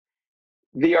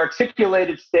The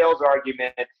articulated sales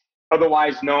argument,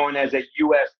 otherwise known as a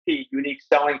USP, unique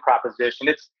selling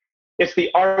proposition, it's the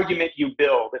argument you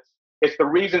build. It's the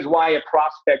reasons why a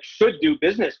prospect should do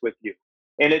business with you.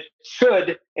 And it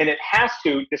should, and it has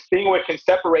to distinguish and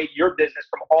separate your business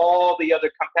from all the other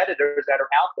competitors that are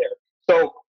out there.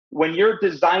 So when you're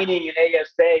designing an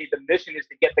ASA, the mission is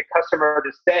to get the customer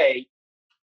to say,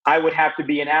 I would have to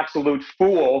be an absolute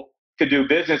fool to do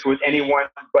business with anyone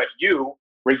but you,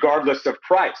 regardless of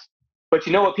price. But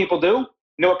you know what people do?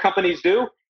 You know what companies do?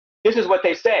 This is what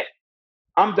they say.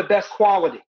 I'm the best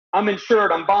quality. I'm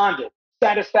insured. I'm bonded.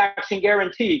 Satisfaction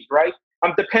guaranteed, right?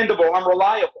 I'm dependable. I'm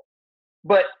reliable.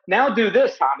 But now do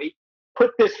this, Tommy. Put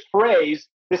this phrase,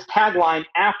 this tagline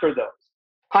after those.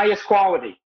 Highest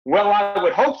quality. Well, I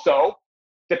would hope so.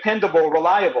 Dependable,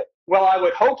 reliable. Well, I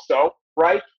would hope so,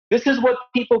 right? This is what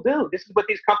people do. This is what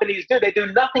these companies do. They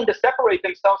do nothing to separate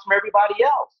themselves from everybody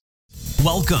else.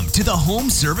 Welcome to the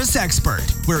Home Service Expert,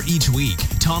 where each week,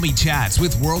 Tommy chats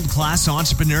with world-class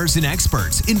entrepreneurs and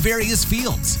experts in various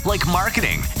fields like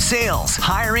marketing, sales,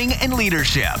 hiring, and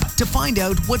leadership to find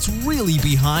out what's really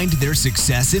behind their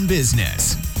success in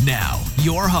business. Now,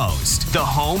 your host, the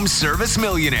Home Service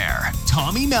Millionaire,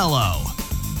 Tommy Mello.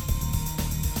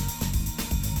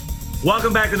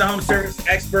 Welcome back to the Home Service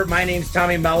Expert. My name's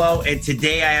Tommy Mello, and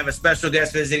today I have a special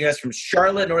guest visiting us from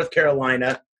Charlotte, North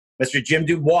Carolina, Mr. Jim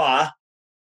DuBois.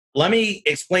 Let me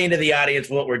explain to the audience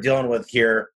what we're dealing with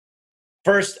here.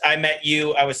 First, I met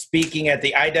you. I was speaking at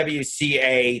the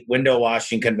IWCA window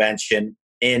washing convention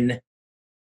in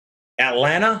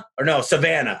Savannah.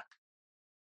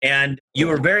 And you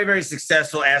were very, very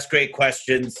successful, asked great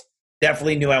questions.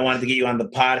 Definitely knew I wanted to get you on the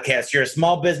podcast. You're a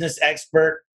small business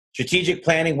expert, strategic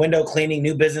planning, window cleaning,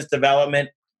 new business development.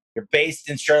 You're based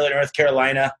in Charlotte, North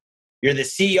Carolina. You're the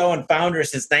CEO and founder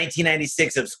since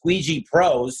 1996 of Squeegee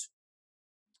Pros.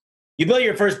 You built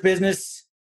your first business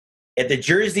at the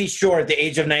Jersey Shore at the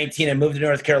age of 19 and moved to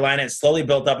North Carolina and slowly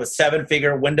built up a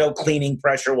seven-figure window cleaning,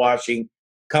 pressure washing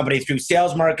company through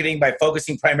sales marketing by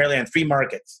focusing primarily on three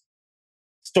markets: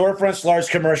 storefronts, large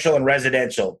commercial, and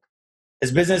residential.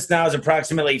 His business now has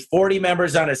approximately 40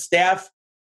 members on his staff.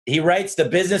 He writes the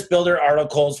Business Builder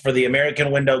articles for the American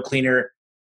Window Cleaner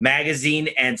magazine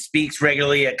and speaks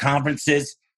regularly at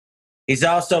conferences. He's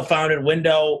also founded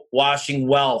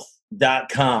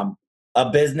windowwashingwealth.com, a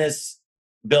business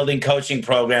building coaching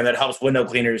program that helps window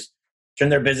cleaners turn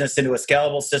their business into a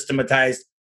scalable, systematized,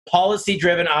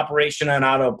 policy-driven operation on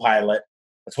autopilot.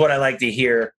 That's what I like to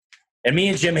hear. And me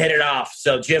and Jim hit it off.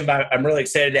 So, Jim, I'm really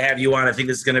excited to have you on. I think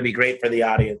this is going to be great for the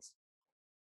audience.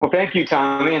 Well, thank you,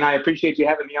 Tommy, and I appreciate you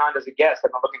having me on as a guest.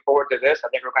 I'm looking forward to this. I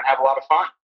think we're going to have a lot of fun.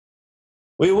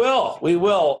 We will.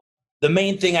 The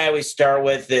main thing I always start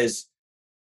with is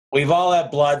we've all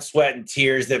had blood, sweat, and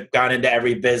tears that have gone into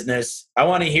every business. I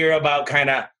want to hear about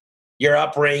kind of your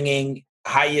upbringing,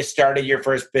 how you started your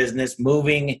first business,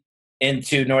 moving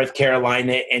into North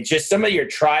Carolina, and just some of your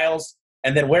trials,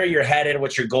 and then where you're headed,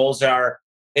 what your goals are.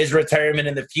 Is retirement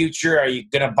in the future? Are you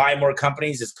going to buy more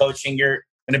companies? Is coaching going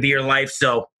to be your life?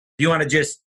 So do you want to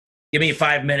just give me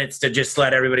 5 minutes to just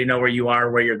let everybody know where you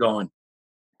are, where you're going?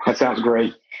 That sounds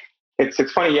great. It's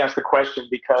funny you asked the question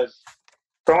because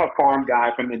I'm a farm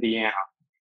guy from Indiana.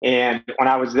 And when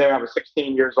I was there, I was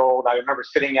 16 years old. I remember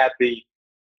sitting at the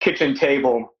kitchen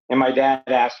table and my dad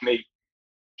asked me,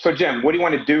 "So Jim, what do you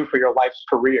want to do for your life's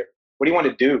career? What do you want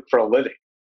to do for a living?"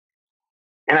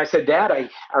 And I said, "Dad,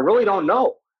 I really don't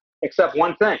know, except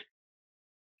one thing.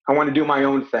 I want to do my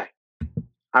own thing.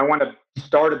 I want to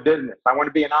start a business. I want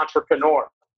to be an entrepreneur.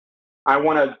 I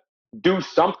want to do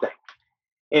something."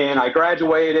 And I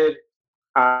graduated.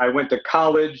 I went to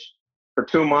college for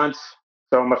 2 months.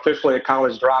 So I'm officially a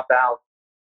college dropout.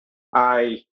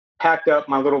 I packed up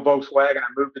my little Volkswagen. I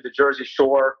moved to the Jersey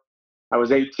Shore. I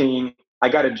was 18. I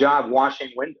got a job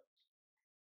washing windows.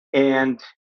 And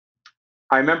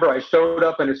I remember I showed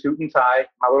up in a suit and tie,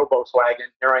 my little Volkswagen.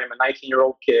 Here I am, a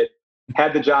 19-year-old kid,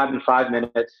 had the job in 5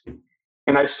 minutes.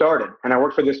 And I started. And I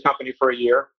worked for this company for a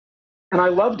year. And I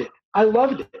loved it.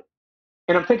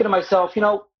 And I'm thinking to myself,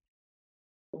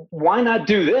 why not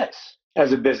do this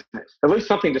as a business? At least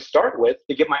something to start with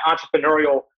to get my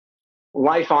entrepreneurial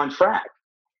life on track.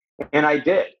 And I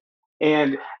did.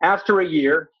 And after a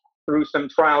year, through some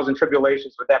trials and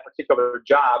tribulations with that particular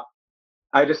job,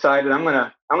 I decided I'm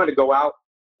gonna go out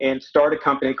and start a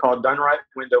company called Done Right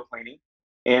Window Cleaning.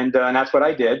 And that's what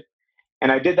I did.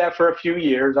 And I did that for a few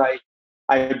years. I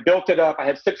built it up. I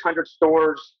had 600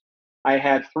 stores. I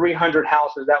had 300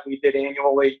 houses that we did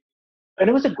annually. And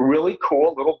it was a really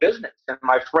cool little business. And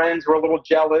my friends were a little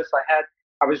jealous.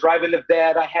 I was driving the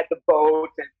vet. I had the boat.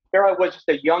 And there I was, just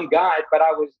a young guy, but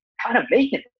I was kind of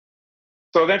making it.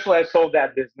 So eventually I sold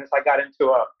that business. I got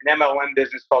into an MLM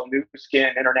business called New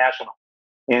Skin International.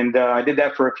 And I did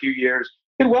that for a few years.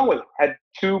 Did well with it. Had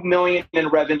 $2 million in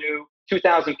revenue,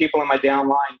 2,000 people in my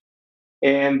downline.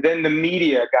 And then the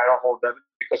media got a hold of it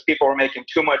because people were making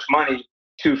too much money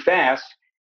too fast.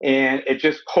 And it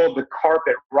just pulled the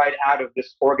carpet right out of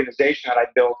this organization that I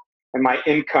built. And my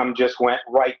income just went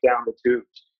right down the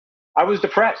tubes. I was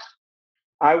depressed.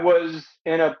 I was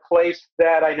in a place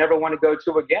that I never want to go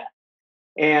to again.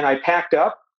 And I packed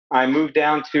up. I moved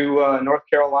down to North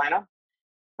Carolina.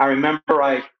 I remember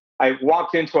I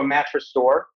walked into a mattress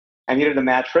store. I needed a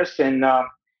mattress. And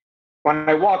when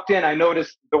I walked in, I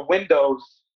noticed the windows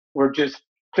were just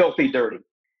filthy dirty.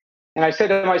 And I said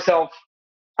to myself,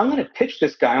 I'm going to pitch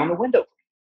this guy on the window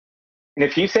cleaning. And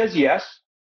if he says yes,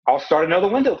 I'll start another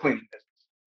window cleaning business.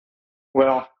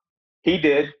 Well, he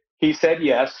did. He said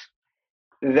yes.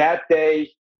 That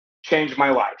day changed my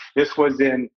life. This was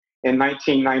in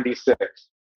 1996.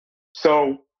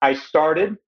 So I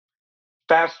started.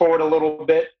 Fast forward a little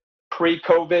bit,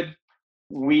 pre-COVID,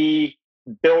 we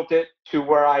built it to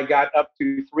where I got up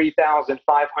to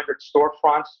 3,500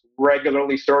 storefronts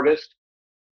regularly serviced,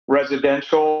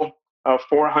 residential,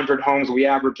 400 homes we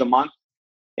average a month.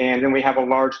 And then we have a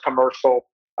large commercial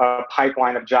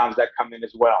pipeline of jobs that come in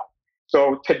as well.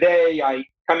 So today I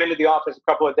come into the office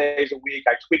a couple of days a week.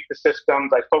 I tweak the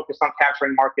systems. I focus on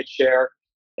capturing market share.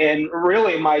 And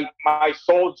really my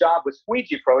sole job with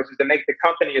Squeegee Pros is to make the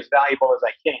company as valuable as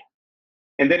I can.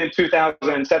 And then in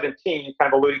 2017,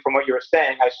 kind of alluding from what you were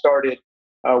saying, I started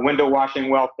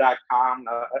windowwashingwealth.com.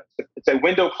 It's a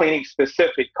window cleaning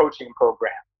specific coaching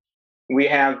program. We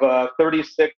have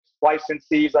 36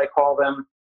 licensees, I call them.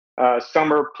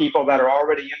 Some are people that are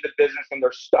already in the business and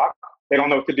they're stuck. They don't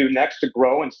know what to do next to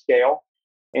grow and scale.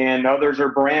 And others are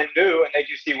brand new and they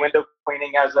just see window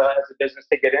cleaning as a business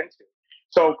to get into.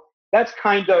 So that's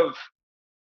kind of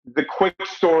the quick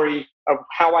story of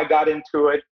how I got into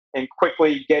it and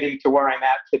quickly getting to where I'm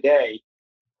at today.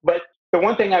 But the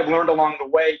one thing I've learned along the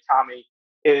way, Tommy,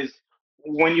 is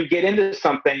when you get into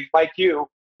something like you,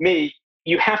 me,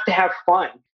 you have to have fun.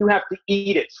 You have to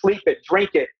eat it, sleep it, drink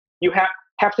it. You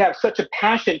have to have such a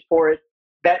passion for it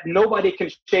that nobody can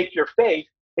shake your faith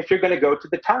if you're going to go to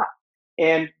the top.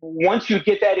 And once you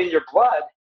get that in your blood,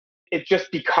 it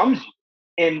just becomes you.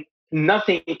 And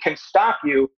nothing can stop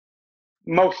you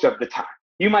most of the time.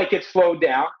 You might get slowed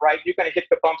down, right? You're going to hit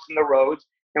the bumps in the roads,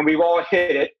 and we've all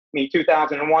hit it. I mean,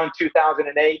 2001,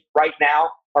 2008, right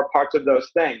now are parts of those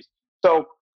things. So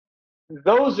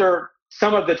those are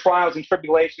some of the trials and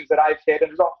tribulations that I've hit, and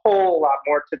there's a whole lot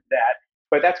more to that.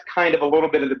 But that's kind of a little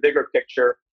bit of the bigger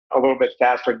picture, a little bit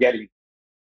faster getting.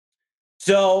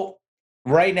 So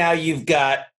right now you've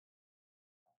got,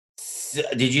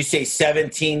 did you say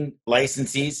 17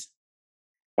 licensees?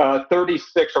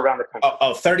 36 around the country.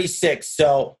 Oh, 36.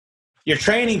 So you're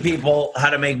training people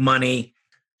how to make money.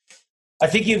 I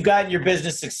think you've gotten your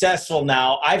business successful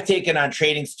now. I've taken on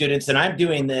training students, and I'm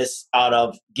doing this out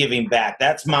of giving back.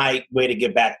 That's my way to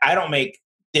give back. I don't make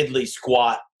diddly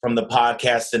squat from the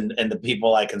podcast and the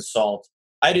people I consult.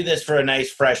 I do this for a nice,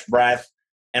 fresh breath,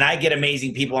 and I get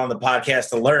amazing people on the podcast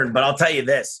to learn. But I'll tell you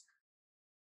this.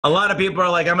 A lot of people are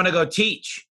like, I'm going to go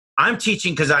teach. I'm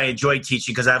teaching because I enjoy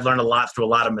teaching because I've learned a lot through a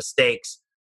lot of mistakes.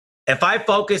 If I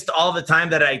focused all the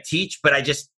time that I teach, but I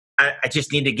just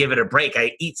need to give it a break.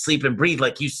 I eat, sleep, and breathe.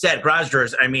 Like you said, garage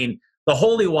doors. I mean, the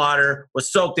holy water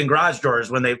was soaked in garage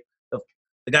doors when the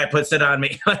guy puts it on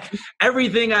me.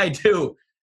 Everything I do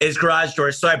is garage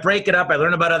doors. So I break it up. I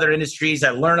learn about other industries.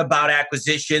 I learn about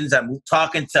acquisitions. I'm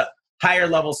talking to higher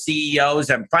level CEOs.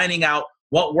 I'm finding out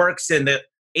what works in the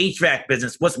HVAC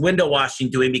business. What's window washing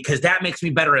doing? Because that makes me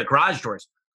better at garage doors.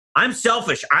 I'm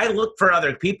selfish. I look for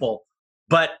other people,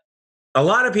 but a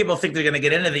lot of people think they're going to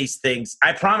get into these things.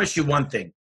 I promise you one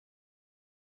thing.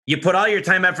 You put all your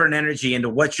time, effort, and energy into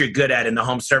what you're good at in the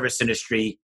home service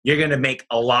industry, you're going to make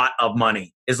a lot of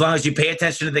money. As long as you pay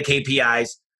attention to the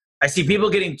KPIs. I see people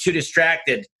getting too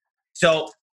distracted. So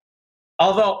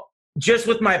although just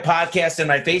with my podcast and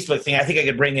my Facebook thing, I think I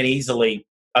could bring in easily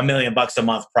 $1 million a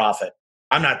month profit.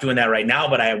 I'm not doing that right now,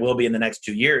 but I will be in the next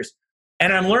 2 years.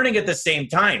 And I'm learning at the same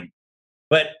time.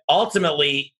 But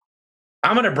ultimately,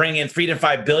 I'm going to bring in $3 to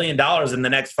 $5 billion in the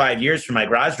next 5 years for my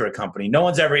garage door company. No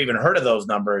one's ever even heard of those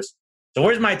numbers. So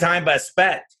where's my time best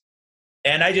spent?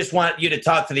 And I just want you to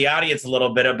talk to the audience a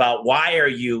little bit about why are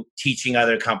you teaching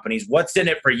other companies? What's in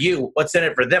it for you? What's in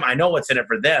it for them? I know what's in it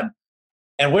for them.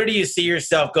 And where do you see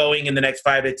yourself going in the next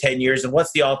 5 to 10 years? And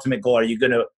what's the ultimate goal? Are you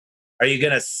going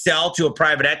to sell to a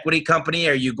private equity company?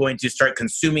 Are you going to start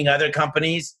consuming other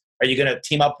companies? Are you going to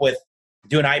team up with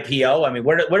do an IPO? I mean,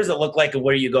 where does it look like, and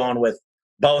where are you going with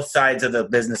both sides of the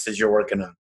businesses you're working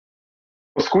on?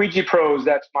 Well, Squeegee Pros,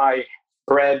 that's my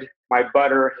bread, my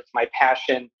butter. It's my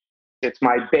passion. It's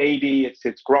my baby.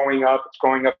 It's growing up. It's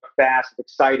growing up fast.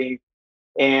 It's exciting.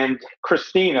 And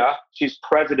Christina, she's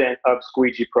president of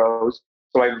Squeegee Pros.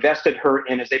 So I vested her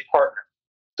in as a partner.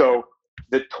 So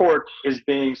the torch is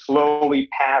being slowly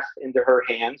passed into her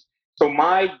hands. So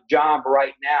my job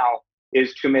right now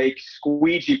is to make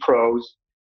Squeegee Pros,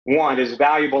 one, as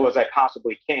valuable as I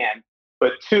possibly can,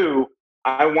 but two,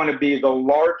 I want to be the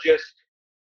largest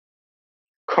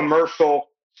commercial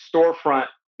storefront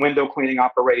window cleaning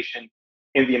operation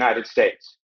in the United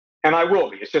States. And I will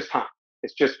be. It's just time.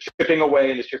 It's just chipping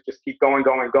away, and it's just keep going.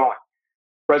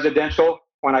 Residential,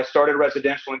 when I started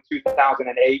residential in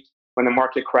 2008, when the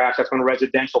market crashed, that's when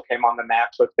residential came on the map.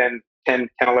 So it's been 10,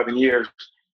 11 years.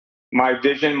 My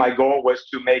vision, my goal was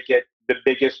to make it the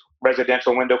biggest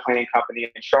residential window cleaning company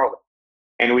in Charlotte.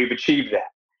 And we've achieved that.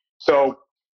 So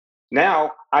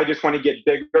now I just want to get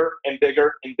bigger and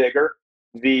bigger and bigger.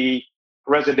 The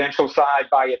residential side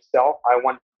by itself, I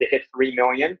want to hit 3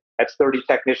 million. That's 30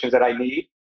 technicians that I need.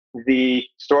 The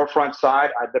storefront side,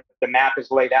 the map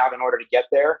is laid out in order to get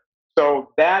there.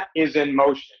 So that is in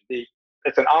motion.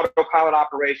 It's an autopilot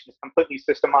operation. It's completely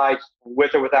systemized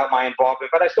with or without my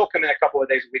involvement, but I still come in a couple of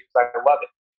days a week because I love it.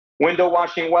 Window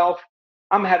washing wealth,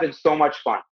 I'm having so much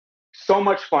fun. So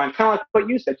much fun. Kind of like what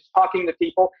you said, just talking to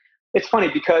people. It's funny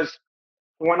because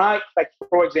when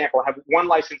for example, I have one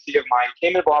licensee of mine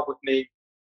came involved with me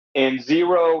in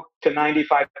 $0 to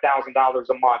 $95,000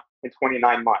 a month in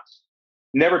 29 months.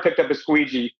 Never picked up a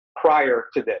squeegee prior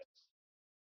to this.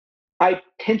 I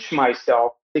pinch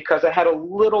myself because I had a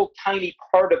little tiny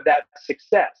part of that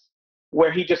success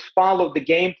where he just followed the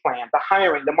game plan, the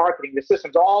hiring, the marketing, the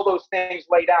systems, all those things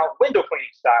laid out window cleaning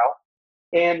style.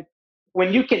 And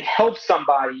when you can help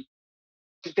somebody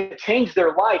to change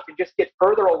their life and just get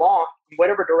further along in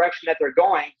whatever direction that they're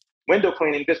going, window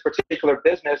cleaning, this particular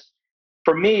business,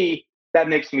 for me, that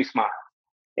makes me smile.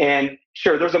 And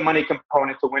sure, there's a money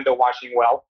component to window washing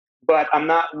wealth, but I'm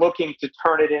not looking to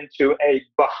turn it into a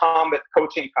behemoth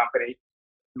coaching company.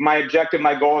 My objective,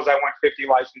 my goal is I want 50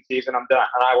 licensees and I'm done.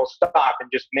 And I will stop and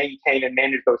just maintain and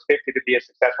manage those 50 to be as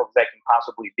successful as they can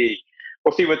possibly be.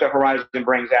 We'll see what the horizon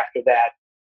brings after that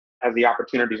as the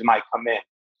opportunities might come in.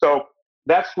 So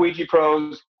that's Squeegee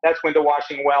Pros. That's window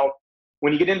washing wealth.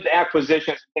 When you get into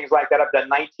acquisitions and things like that, I've done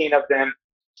 19 of them,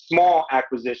 small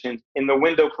acquisitions in the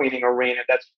window cleaning arena.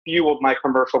 That's fueled my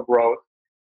commercial growth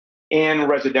and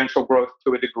residential growth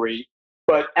to a degree.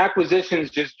 But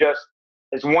acquisitions just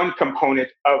is one component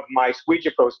of my Squeegee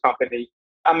Pros company.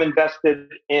 I'm invested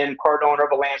in part owner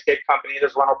of a landscape company.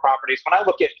 There's rental properties. When I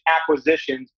look at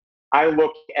acquisitions, I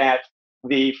look at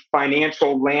the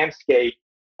financial landscape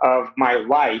of my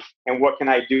life and what can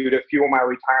I do to fuel my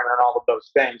retirement and all of those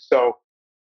things. So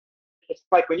it's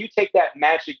like when you take that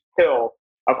magic pill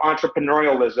of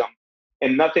entrepreneurialism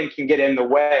and nothing can get in the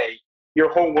way,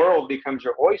 your whole world becomes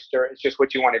your oyster. It's just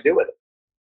what you want to do with it.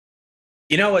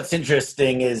 You know, what's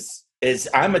interesting is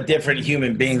I'm a different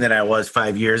human being than I was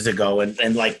 5 years ago.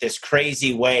 And like this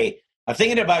crazy way, I'm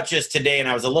thinking about just today, and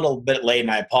I was a little bit late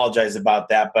and I apologize about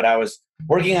that, but I was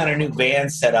working on a new van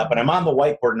setup and I'm on the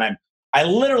whiteboard and I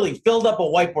literally filled up a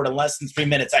whiteboard in less than 3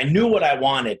 minutes. I knew what I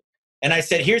wanted. And I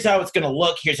said, here's how it's going to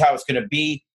look. Here's how it's going to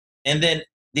be. And then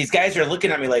these guys are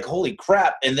looking at me like, holy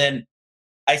crap. And then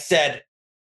I said,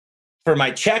 for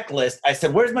my checklist, I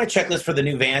said, where's my checklist for the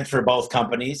new vans for both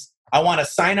companies? I want to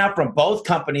sign up from both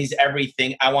companies,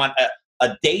 everything. I want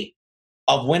a date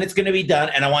of when it's going to be done.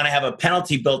 And I want to have a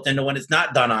penalty built into when it's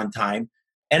not done on time.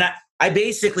 And I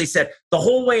basically said, the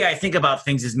whole way I think about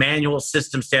things is manual,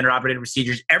 system, standard operating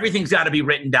procedures. Everything's got to be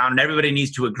written down and everybody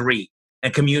needs to agree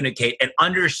and communicate and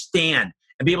understand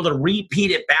and be able to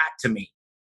repeat it back to me.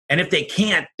 And if they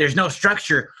can't, there's no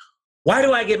structure. Why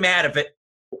do I get mad if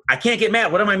I can't get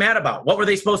mad? What am I mad about? What were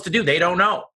they supposed to do? They don't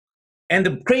know. And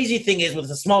the crazy thing is with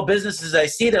the small businesses I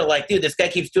see, they're like, dude, this guy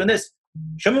keeps doing this.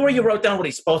 Show me where you wrote down what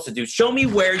he's supposed to do. Show me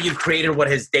where you've created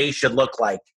what his day should look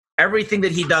like. Everything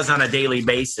that he does on a daily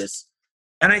basis.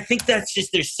 And I think that's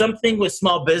just, there's something with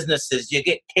small businesses, you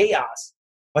get chaos,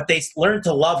 but they learn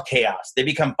to love chaos. They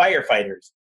become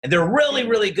firefighters. And they're really,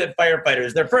 really good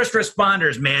firefighters. They're first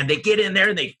responders, man. They get in there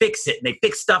and they fix it and they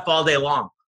fix stuff all day long.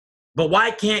 But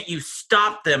why can't you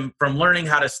stop them from learning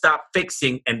how to stop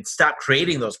fixing and stop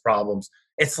creating those problems?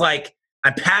 It's like,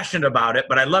 I'm passionate about it,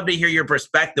 but I'd love to hear your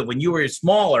perspective when you were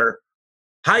smaller,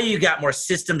 how you got more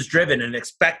systems driven and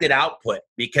expected output,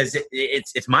 because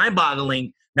it's mind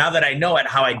boggling now that I know it,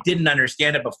 how I didn't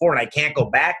understand it before and I can't go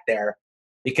back there.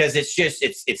 because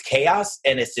it's chaos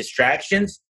and it's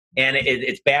distractions and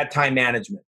it's bad time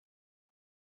management.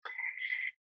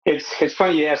 It's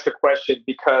funny you ask the question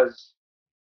because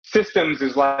systems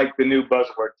is like the new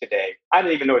buzzword today. I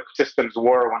didn't even know what systems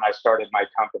were when I started my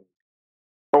company.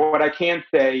 But what I can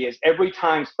say is every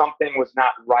time something was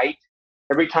not right,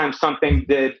 every time something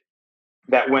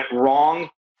that went wrong,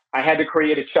 I had to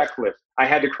create a checklist. I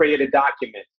had to create a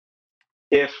document.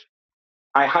 If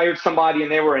I hired somebody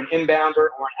and they were an inbounder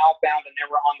or an outbound and they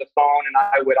were on the phone and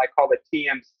I call it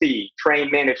TMC,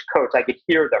 train, manage, coach. I could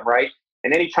hear them, right?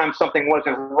 And anytime something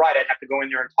wasn't right, I'd have to go in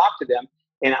there and talk to them.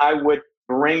 And I would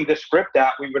bring the script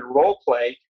out. We would role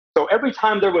play. So every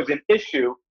time there was an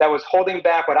issue that was holding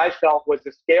back what I felt was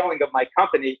the scaling of my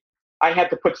company, I had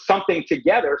to put something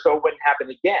together so it wouldn't happen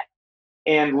again.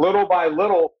 And little by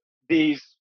little, these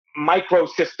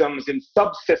microsystems and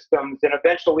subsystems and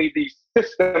eventually these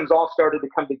systems all started to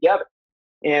come together.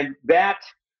 And that,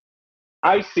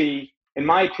 I see, in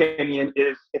my opinion,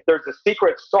 is if there's a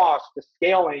secret sauce to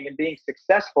scaling and being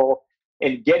successful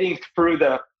and getting through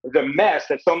the mess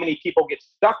that so many people get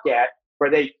stuck at, where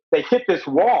they hit this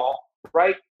wall,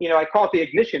 right? I call it the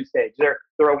ignition stage. They're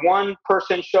a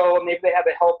one-person show, maybe they have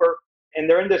a helper, and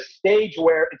they're in this stage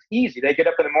where it's easy. They get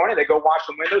up in the morning, they go wash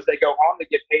some windows, they go home, they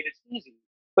get paid, it's easy.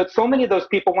 But so many of those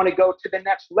people want to go to the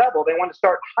next level. They want to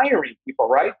start hiring people,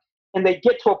 right? And they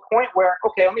get to a point where,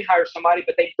 okay, let me hire somebody,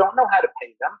 but they don't know how to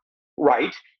pay them,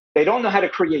 right? They don't know how to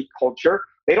create culture.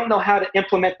 They don't know how to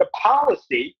implement the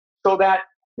policy so that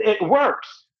it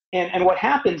works. And what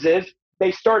happens is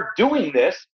they start doing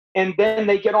this, and then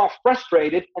they get all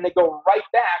frustrated, and they go right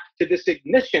back to this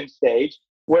ignition stage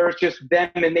where it's just them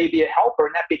and maybe a helper,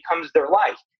 and that becomes their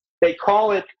life. They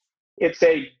call it's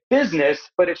a business,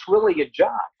 but it's really a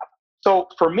job. So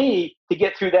for me, to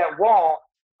get through that wall,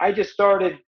 I just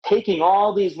started taking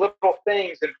all these little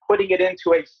things and putting it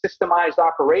into a systemized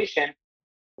operation,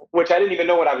 which I didn't even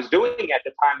know what I was doing at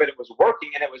the time, but it was working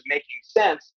and it was making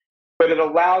sense. But it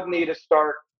allowed me to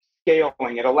start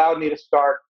scaling. It allowed me to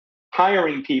start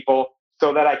hiring people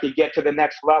so that I could get to the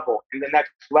next level and the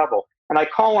next level. And I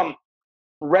call them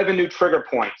revenue trigger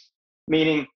points,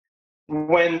 meaning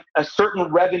when a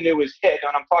certain revenue is hit,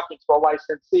 and I'm talking to a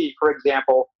licensee, for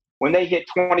example, when they hit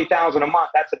 $20,000 a month,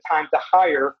 that's a time to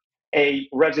hire a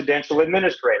residential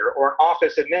administrator or an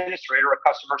office administrator, a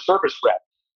customer service rep.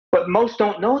 But most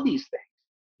don't know these things.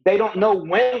 They don't know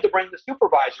when to bring the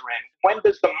supervisor in. When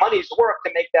does the money's work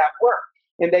to make that work?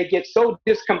 And they get so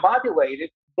discombobulated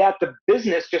that the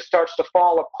business just starts to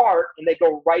fall apart and they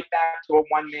go right back to a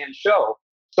one-man show.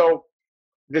 So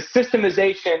the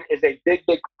systemization is a big,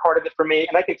 big part of it for me.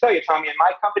 And I can tell you, Tommy, in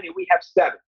my company, we have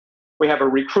 7. We have a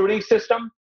recruiting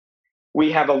system.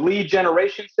 We have a lead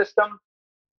generation system,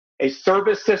 a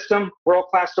service system,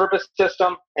 world-class service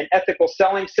system, an ethical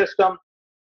selling system,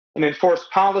 an enforced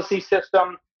policy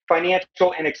system,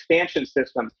 financial and expansion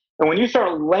systems. And when you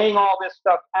start laying all this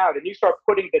stuff out and you start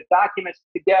putting the documents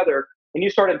together and you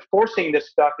start enforcing this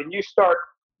stuff and you start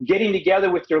getting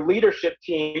together with your leadership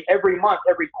team every month,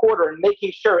 every quarter, and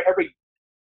making sure every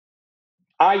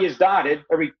I is dotted,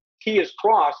 every T is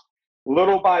crossed,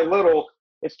 little by little,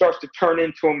 it starts to turn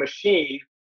into a machine,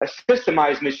 a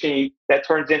systemized machine that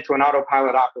turns into an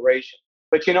autopilot operation.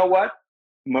 But you know what?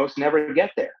 Most never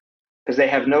get there because they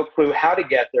have no clue how to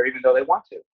get there, even though they want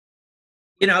to.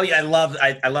 I love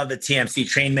the TMC,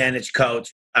 train, manage,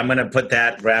 coach. I'm going to put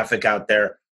that graphic out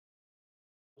there.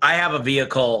 I have a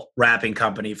vehicle wrapping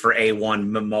company for A1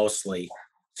 mostly.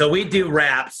 So we do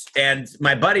wraps, and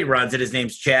my buddy runs it. His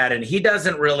name's Chad, and he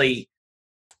doesn't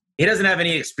have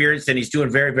any experience, and he's doing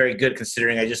very, very good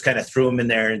considering I just kind of threw him in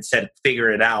there and said,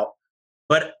 figure it out.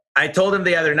 But I told him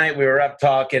the other night, we were up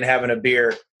talking, having a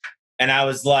beer, and I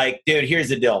was like, dude, here's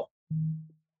the deal.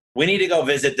 We need to go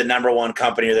visit the number 1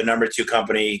 company or the number 2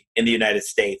 company in the United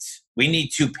States. We need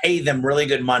to pay them really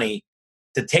good money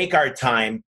to take our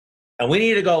time. And we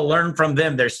need to go learn from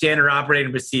them, their standard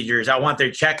operating procedures. I want their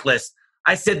checklist.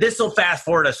 I said, this will fast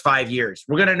forward us 5 years.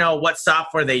 We're going to know what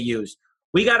software they use.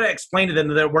 We got to explain to them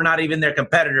that we're not even their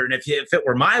competitor. And if it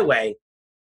were my way,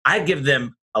 I'd give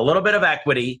them a little bit of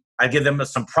equity. I'd give them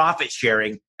some profit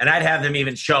sharing, and I'd have them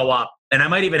even show up. And I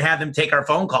might even have them take our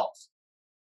phone calls.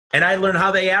 And I'd learn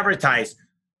how they advertise.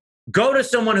 Go to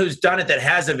someone who's done it, that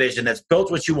has a vision, that's built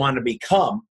what you want to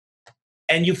become.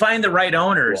 And you find the right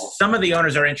owners. Yeah. Some of the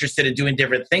owners are interested in doing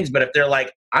different things, but if they're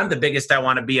like, I'm the biggest I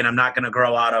want to be and I'm not going to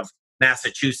grow out of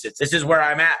Massachusetts, this is where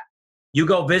I'm at. You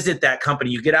go visit that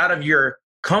company. You get out of your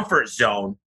comfort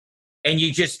zone and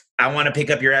I want to pick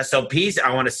up your SOPs.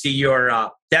 I want to see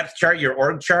your depth chart, your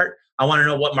org chart. I want to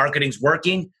know what marketing's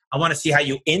working. I want to see how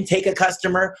you intake a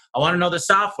customer. I want to know the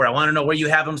software. I want to know where you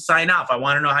have them sign off. I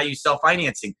want to know how you sell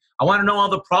financing. I want to know all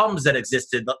the problems that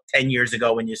existed 10 years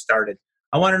ago when you started.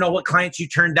 I want to know what clients you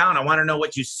turned down. I want to know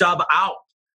what you sub out.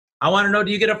 I want to know,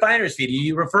 do you get a finder's fee? Do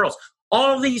you get referrals?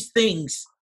 All these things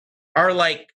are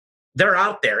like, they're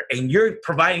out there, and you're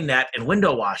providing that in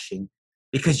window washing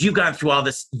because you've gone through all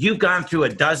this. You've gone through a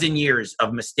dozen years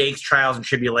of mistakes, trials, and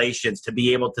tribulations to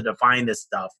be able to define this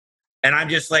stuff. And I'm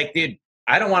just like, dude,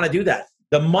 I don't want to do that.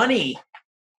 The money,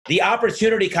 the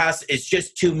opportunity cost is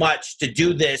just too much to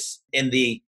do this in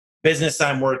the business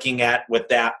I'm working at with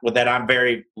that I'm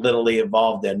very littly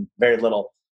involved in, very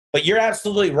little. But you're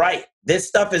absolutely right. This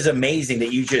stuff is amazing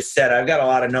that you just said. I've got a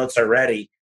lot of notes already.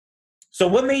 So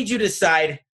what made you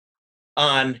decide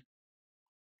on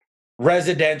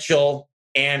residential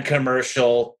and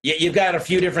commercial? You've got a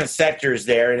few different sectors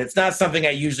there, and it's not something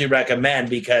I usually recommend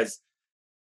because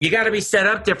you got to be set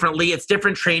up differently. It's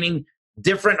different training,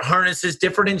 different harnesses,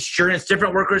 different insurance,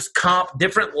 different workers' comp,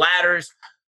 different ladders.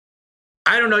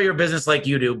 I don't know your business like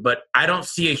you do, but I don't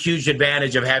see a huge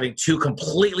advantage of having two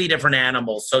completely different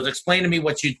animals. So explain to me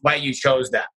why you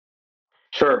chose that.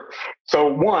 Sure. So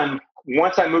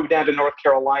once I moved down to North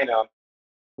Carolina, a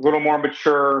little more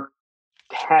mature,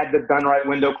 had the done right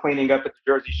window cleaning up at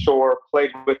the Jersey Shore,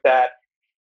 played with that.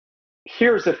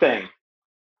 Here's the thing.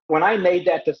 When I made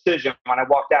that decision, when I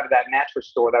walked out of that mattress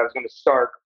store that I was going to start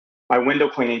my window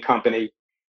cleaning company,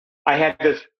 I had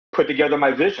to put together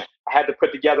my vision. I had to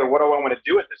put together, what do I want to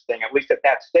do with this thing? At least at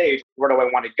that stage, where do I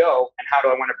want to go? And how do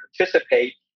I want to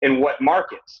participate in what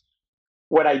markets?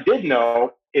 What I did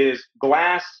know is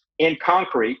glass and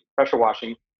concrete, pressure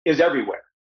washing, is everywhere.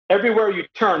 Everywhere you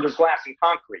turn, there's glass and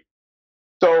concrete.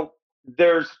 So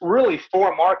there's really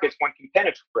four markets one can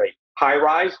penetrate. High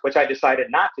rise, which I decided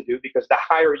not to do because the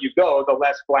higher you go, the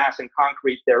less glass and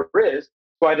concrete there is.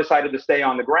 So I decided to stay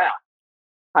on the ground.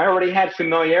 I already had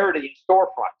familiarity in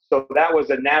storefronts. So that was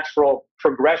a natural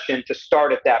progression to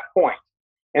start at that point.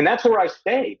 And that's where I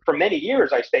stayed. For many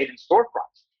years, I stayed in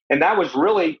storefronts. And that was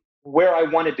really where I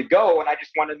wanted to go. And I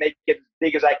just wanted to make it as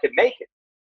big as I could make it.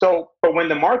 So, but when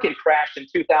the market crashed in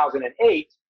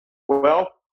 2008, well,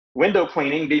 window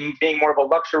cleaning being more of a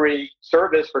luxury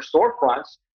service for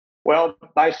storefronts, well,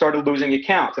 I started losing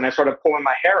accounts and I started pulling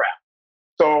my hair out.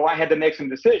 So I had to make some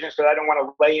decisions because I don't want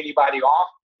to lay anybody off.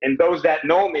 And those that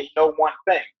know me know one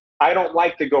thing. I don't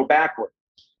like to go backwards.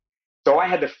 So I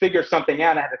had to figure something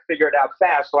out. I had to figure it out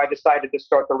fast. So I decided to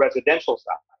start the residential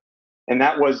side. And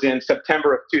that was in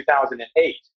September of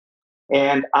 2008.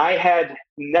 And I had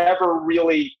never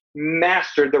really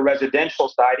mastered the residential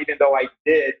side, even though I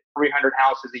did 300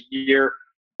 houses a year,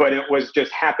 but it was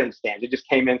just happenstance. It just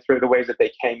came in through the ways that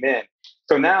they came in.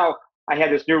 So now I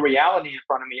had this new reality in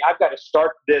front of me. I've got to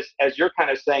start this, as you're kind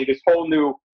of saying, this whole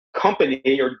new company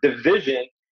or division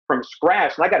from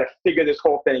scratch. And I got to figure this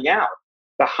whole thing out.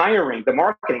 The hiring, the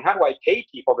marketing, how do I pay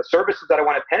people, the services that I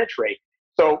want to penetrate.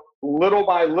 So little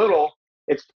by little,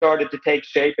 it started to take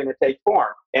shape and to take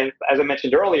form. And as I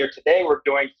mentioned earlier, today we're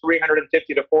doing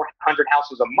 350 to 400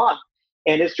 houses a month,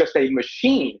 and it's just a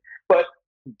machine. But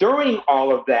during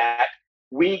all of that,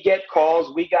 we got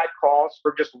calls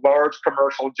for just large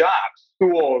commercial jobs,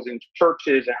 schools and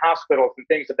churches and hospitals and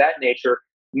things of that nature.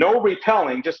 No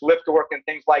repelling, just lift work and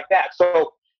things like that.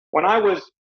 So when I was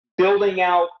building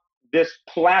out this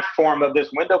platform of this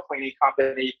window cleaning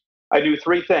company, I do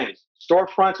three things.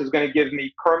 Storefronts is going to give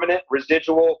me permanent,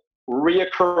 residual,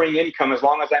 reoccurring income as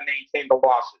long as I maintain the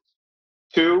losses.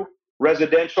 2,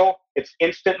 residential, it's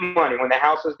instant money. When the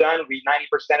house is done, we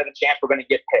 90% of the chance we're going to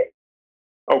get paid.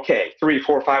 Okay, $300,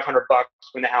 $400, $500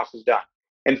 when the house is done.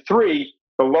 And 3,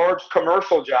 the large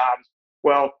commercial jobs,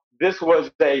 well, this was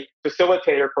a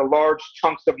facilitator for large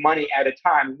chunks of money at a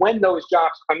time when those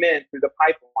jobs come in through the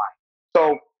pipeline.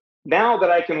 So now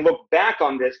that I can look back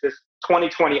on this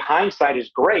 2020 hindsight is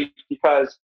great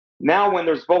because now when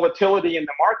there's volatility in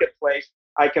the marketplace,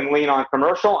 I can lean on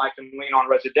commercial, I can lean on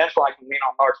residential, I can lean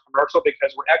on large commercial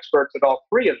because we're experts at all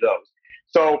three of those.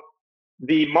 So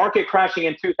the market crashing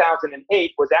in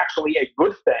 2008 was actually a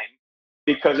good thing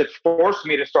because it forced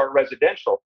me to start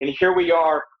residential. And here we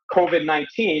are,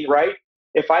 COVID-19, right?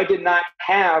 If I did not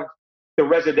have the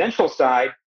residential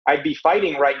side, I'd be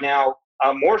fighting right now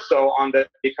more so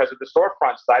because of the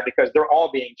storefront side because they're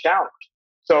all being challenged.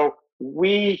 So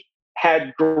we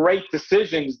had great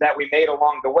decisions that we made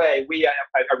along the way.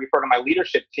 I refer to my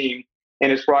leadership team,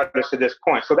 and it's brought us to this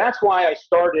point. So that's why I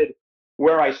started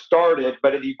where I started,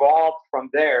 but it evolved from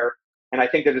there. And I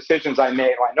think the decisions I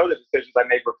made, I know the decisions I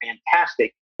made were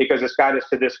fantastic because it's got us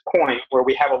to this point where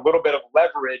we have a little bit of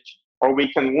leverage or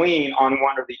we can lean on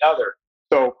one or the other.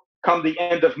 So come the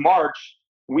end of March,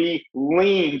 we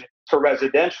leaned to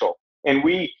residential. And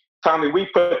Tommy, we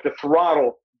put the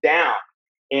throttle down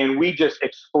and we just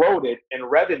exploded in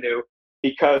revenue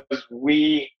because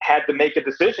we had to make a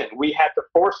decision. We had to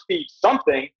force feed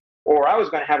something or I was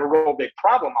going to have a real big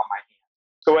problem on my hands.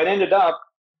 So it ended up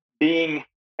being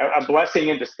a blessing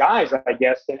in disguise, I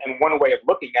guess, and one way of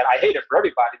looking at it. I hate it for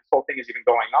everybody. This whole thing is even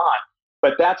going on.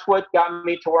 But that's what got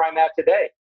me to where I'm at today.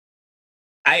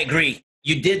 I agree.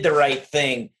 You did the right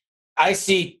thing. I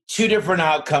see two different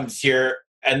outcomes here,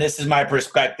 and this is my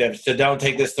perspective, so don't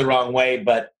take this the wrong way,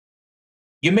 but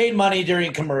you made money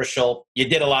during commercial. You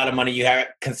did a lot of money. You had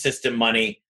consistent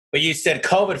money. But you said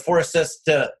COVID forced us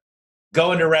to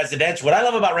go into residential. What I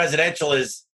love about residential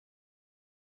is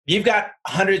you've got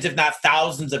hundreds, if not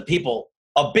thousands of people.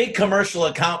 A big commercial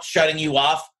account shutting you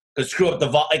off could screw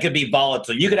up it could be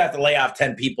volatile. You could have to lay off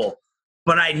 10 people.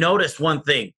 But I noticed one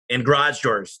thing in garage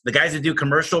doors. The guys that do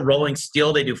commercial, rolling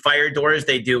steel, they do fire doors,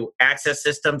 they do access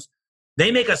systems.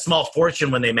 They make a small fortune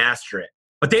when they master it.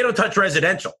 But they don't touch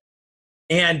residential.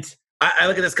 And I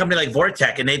look at this company like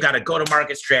Vortec, and they've got a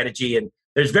go-to-market strategy, and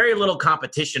there's very little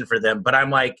competition for them. But I'm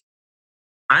like,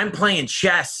 I'm playing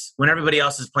chess when everybody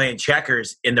else is playing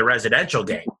checkers in the residential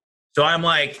game. So I'm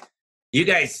like, you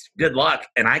guys, good luck.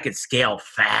 And I could scale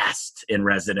fast in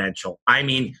residential. I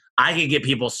mean, I could get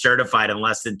people certified in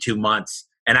less than 2 months,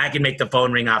 and I can make the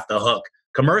phone ring off the hook.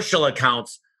 Commercial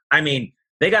accounts, I mean,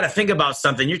 they got to think about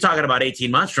something. You're talking about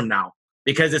 18 months from now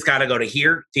because it's got to go to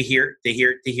here, to here, to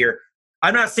here, to here.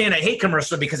 I'm not saying I hate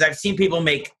commercial because I've seen people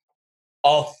make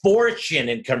a fortune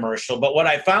in commercial. But what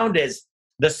I found is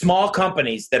the small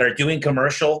companies that are doing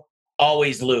commercial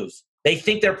always lose. They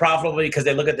think they're profitable because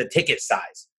they look at the ticket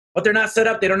size. But they're not set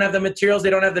up. They don't have the materials. They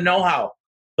don't have the know-how.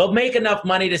 They'll make enough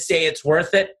money to say it's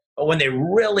worth it. But when they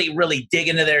really, really dig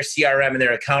into their CRM and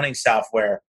their accounting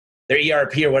software, their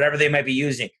ERP or whatever they might be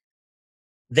using,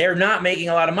 they're not making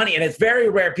a lot of money. And it's very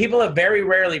rare. People have very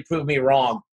rarely proved me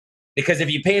wrong. Because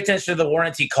if you pay attention to the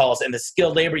warranty calls and the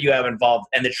skilled labor you have involved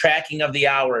and the tracking of the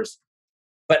hours,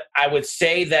 but I would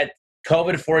say that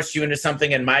COVID forced you into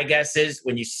something, and my guess is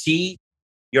when you see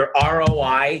your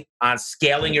ROI on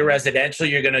scaling your residential,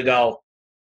 you're going to go,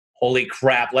 holy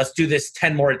crap, let's do this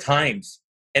 10 more times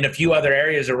in a few other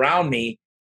areas around me.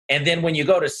 And then when you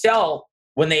go to sell,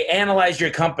 when they analyze your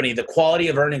company, the quality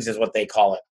of earnings is what they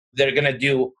call it. They're going to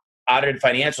do audited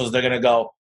financials. They're going to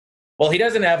go, well, he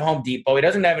doesn't have Home Depot. He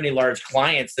doesn't have any large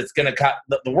clients that's going to cut.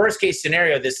 The worst case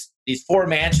scenario, these 4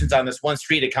 mansions on this one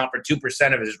street account for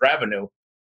 2% of his revenue.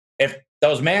 If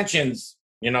those mansions,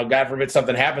 God forbid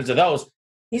something happens to those,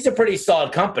 he's a pretty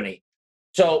solid company.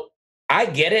 So I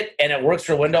get it, and it works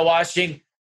for window washing.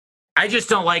 I just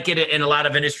don't like it in a lot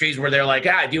of industries where they're like,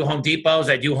 I do Home Depots,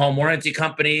 I do home warranty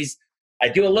companies, I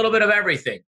do a little bit of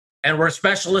everything, and we're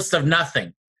specialists of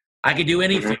nothing. I could do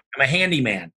anything. I'm a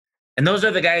handyman. And those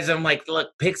are the guys I'm like,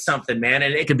 look, pick something, man.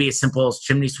 And it could be as simple as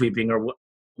chimney sweeping or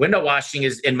window washing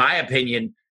is, in my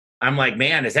opinion, I'm like,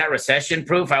 man, is that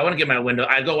recession-proof? I want to get my window.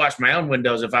 I'd go wash my own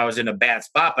windows if I was in a bad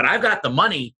spot. But I've got the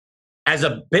money as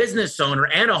a business owner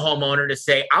and a homeowner to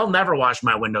say, I'll never wash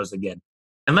my windows again.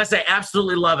 Unless I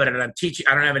absolutely love it. And I'm teaching,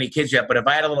 I don't have any kids yet, but if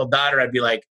I had a little daughter, I'd be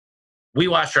like, we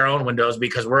wash our own windows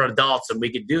because we're adults and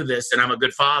we could do this and I'm a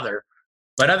good father.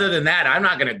 But other than that, I'm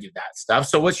not going to do that stuff.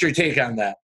 So what's your take on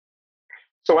that?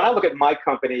 So when I look at my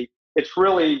company, it's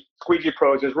really, Squeegee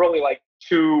Pros is really like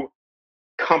 2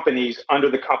 companies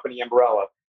under the company umbrella.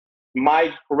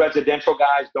 My residential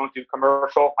guys don't do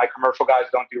commercial. My commercial guys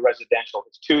don't do residential.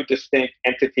 It's 2 distinct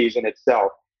entities in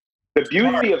itself. The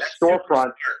beauty of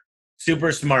storefront.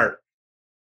 Super smart.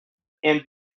 And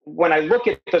when I look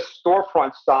at the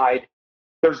storefront side,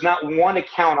 there's not one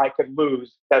account I could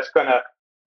lose that's going to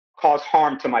cause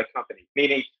harm to my company.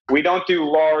 Meaning we don't do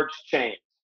large chains.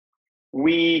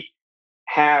 We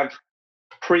have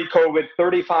pre-COVID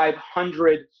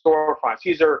 3,500 storefronts.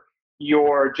 These are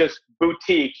your just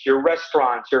boutiques, your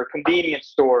restaurants, your convenience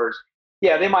stores.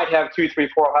 Yeah, they might have 2, 3,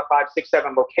 4, 5, 6,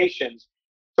 7 locations.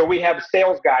 So we have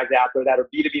sales guys out there that are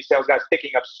B2B sales guys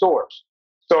picking up stores.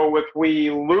 So if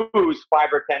we lose 5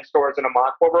 or 10 stores in a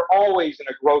month, well, we're always in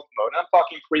a growth mode. I'm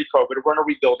talking pre-COVID. We're in a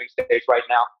rebuilding stage right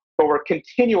now, but we're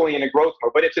continually in a growth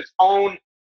mode. But it's its own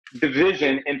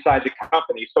division inside the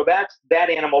company. So that's that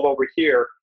animal over here.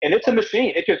 And it's a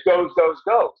machine. It just goes.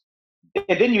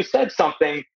 And then you said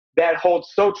something that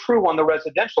holds so true on the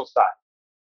residential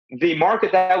side. The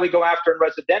market that we go after in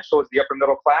residential is the upper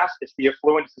middle class. It's the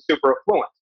affluent, it's the super affluent.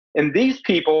 And these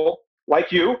people,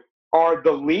 like you, are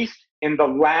the least and the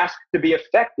last to be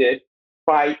affected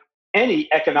by any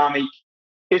economic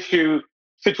issue,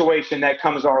 situation that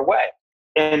comes our way.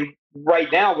 And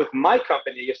right now with my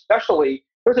company, especially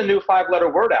There's a new 5-letter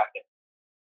word out there,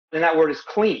 and that word is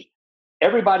clean.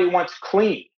 Everybody wants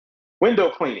clean.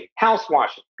 Window cleaning, house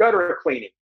washing, gutter cleaning,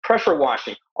 pressure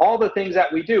washing, all the things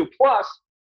that we do. Plus,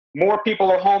 more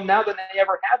people are home now than they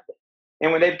ever have been.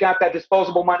 And when they've got that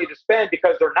disposable money to spend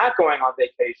because they're not going on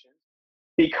vacation,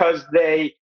 because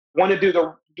they want to do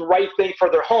the right thing for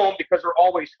their home because they're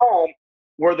always home,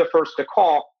 we're the first to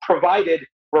call, provided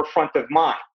we're front of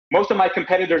mind. Most of my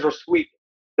competitors are sweeping.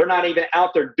 They're not even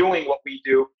out there doing what we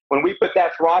do. When we put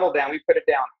that throttle down, we put it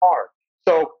down hard.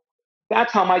 So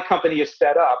that's how my company is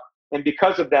set up. And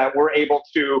because of that, we're able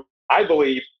to, I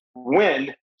believe,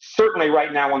 win, certainly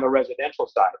right now on the residential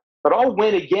side. But I'll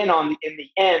win again in the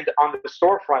end on the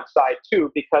storefront side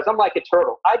too, because I'm like a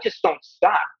turtle. I just don't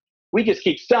stop. We just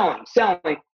keep selling.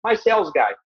 My sales guy,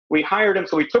 we hired him.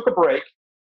 So we took a break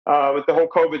with the whole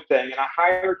COVID thing, and I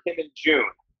hired him in June.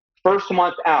 First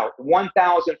month out,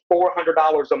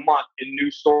 $1,400 a month in new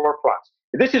storefronts.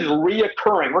 This is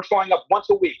reoccurring. We're showing up once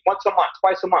a week, once a month,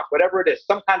 twice a month, whatever it is,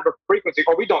 some kind of a frequency,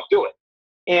 or we don't do it.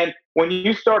 And when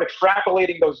you start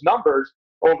extrapolating those numbers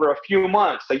over a few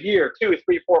months, a year, 2,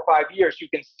 3, 4, 5 years, you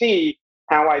can see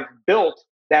how I've built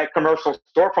that commercial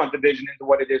storefront division into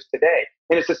what it is today.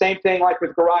 And it's the same thing like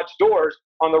with garage doors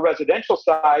on the residential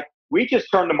side. We just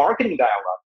turned the marketing dial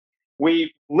up.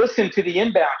 We listen to the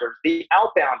inbounders, the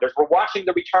outbounders. We're watching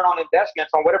the return on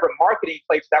investments on whatever marketing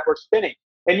plates that we're spinning.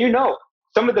 And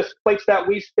some of the plates that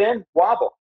we spin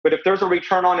wobble. But if there's a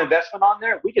return on investment on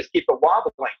there, we just keep it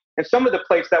wobbling. And some of the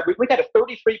plates that we got a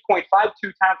 33.52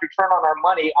 times return on our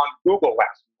money on Google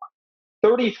last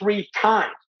month. 33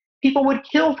 times. People would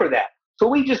kill for that. So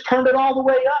we just turned it all the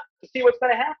way up to see what's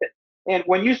going to happen. And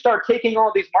when you start taking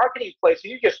all these marketing plates,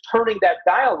 you're just turning that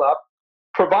dial up,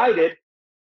 provided,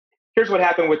 here's what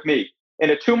happened with me. In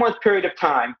a 2-month period of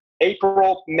time,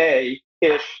 April,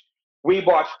 May-ish, we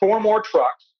bought 4 more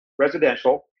trucks,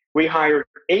 residential. We hired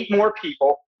 8 more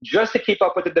people just to keep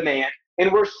up with the demand,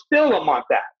 and we're still a month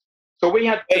out. So we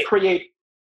have to create.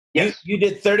 Yes. You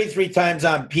did 33 times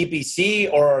on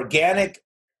PPC or organic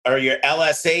or your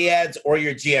LSA ads or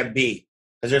your GMB,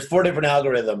 because there's 4 different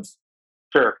algorithms.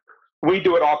 Sure. We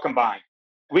do it all combined.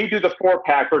 We do the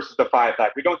 4-pack versus the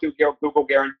 5-pack. We don't do Google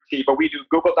Guarantee, but we do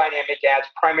Google Dynamic Ads,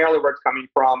 primarily where it's coming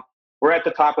from. We're at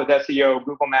the top of SEO,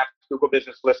 Google Maps, Google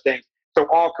Business Listings. So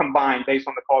all combined based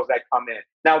on the calls that come in.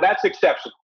 Now that's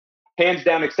exceptional. Hands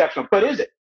down exceptional. But is it?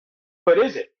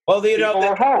 Well, the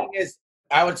thing is,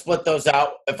 I would split those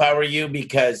out if I were you,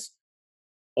 because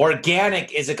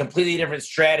organic is a completely different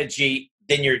strategy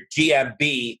than your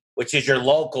GMB, which is your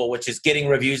local, which is getting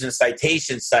reviews and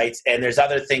citation sites. And there's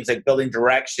other things like building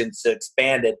directions to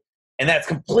expand it. And that's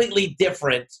completely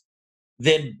different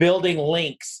than building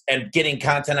links and getting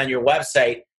content on your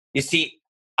website. You see,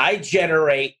 I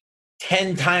generate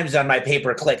 10 times on my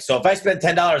pay-per-click. So if I spend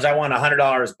 $10, I want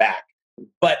 $100 back.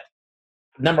 But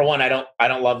number one, I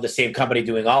don't love the same company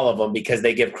doing all of them, because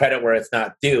they give credit where it's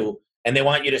not due. And they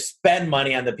want you to spend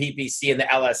money on the PPC and the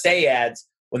LSA ads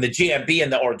when the GMB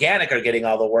and the organic are getting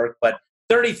all the work. But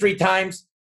 33 times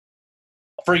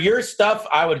for your stuff,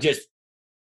 I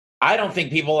don't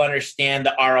think people understand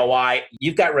the ROI.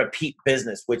 You've got repeat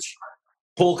business, which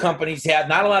pool companies have.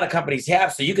 Not a lot of companies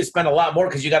have. So you can spend a lot more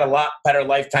because you got a lot better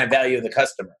lifetime value of the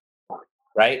customer,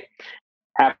 right?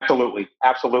 Absolutely.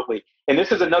 And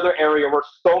this is another area where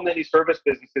so many service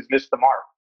businesses miss the mark.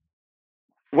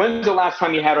 When's the last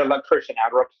time you had an electrician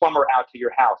out or a plumber out to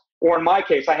your house? Or in my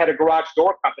case, I had a garage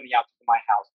door company out to my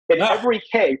house. In every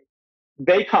case,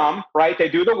 they come, right? They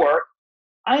do the work.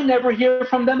 I never hear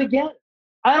from them again.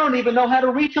 I don't even know how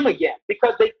to reach them again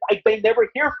because they never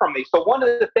hear from me. So one of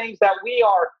the things that we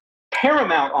are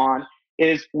paramount on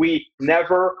is we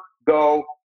never go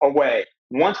away.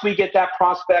 Once we get that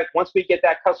prospect, once we get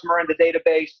that customer in the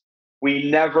database, we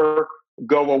never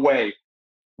go away.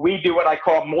 We do what I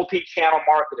call multi-channel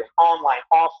marketing, online,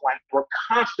 offline. We're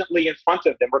constantly in front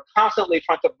of them. We're constantly in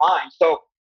front of mind. So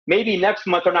maybe next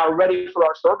month they're not ready for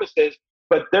our services,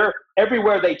 but they're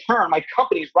everywhere they turn. My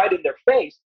company's right in their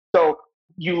face. So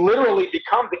you literally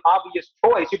become the obvious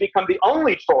choice. You become the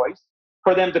only choice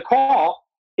for them to call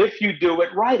if you do it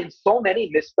right. And so many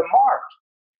miss the mark.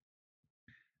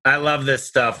 I love this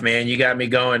stuff, man. You got me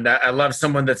going. I love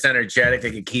someone that's energetic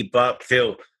that can keep up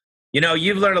too. You know,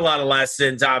 you've learned a lot of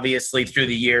lessons, obviously, through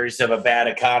the years of a bad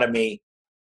economy.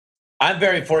 I'm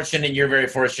very fortunate, and you're very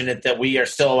fortunate that we are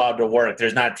still allowed to work.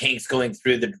 There's not tanks going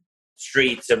through the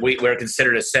streets, and we're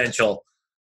considered essential.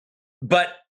 But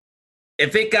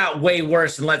if it got way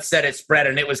worse, and let's say it spread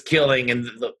and it was killing in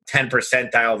the 10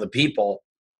 percentile of the people,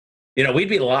 you know, we'd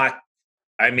be locked.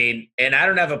 I mean, and I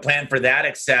don't have a plan for that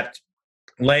except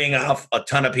laying off a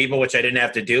ton of people, which I didn't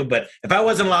have to do. But if I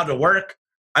wasn't allowed to work,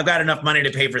 I've got enough money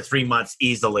to pay for 3 months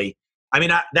easily. I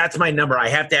mean, that's my number. I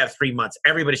have to have 3 months.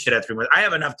 Everybody should have 3 months. I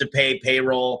have enough to pay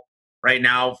payroll right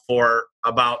now for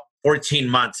about 14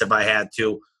 months if I had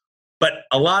to. But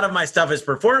a lot of my stuff is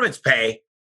performance pay.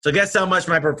 So guess how much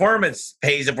my performance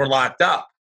pays if we're locked up?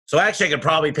 So actually, I could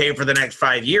probably pay for the next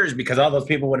 5 years because all those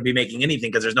people wouldn't be making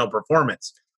anything because there's no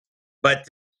performance. But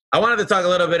I wanted to talk a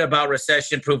little bit about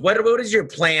Recession-Proof. What is your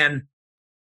plan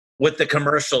with the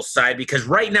commercial side? Because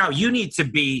right now you need to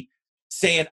be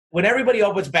saying, when everybody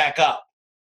opens back up,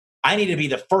 I need to be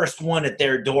the first one at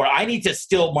their door. I need to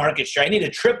steal market share. I need to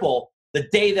triple the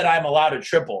day that I'm allowed to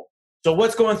triple. So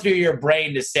what's going through your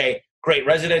brain to say, great,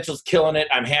 residential's killing it.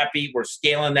 I'm happy. We're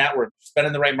scaling that. We're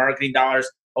spending the right marketing dollars.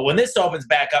 But when this opens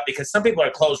back up, because some people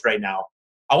are closed right now,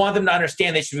 I want them to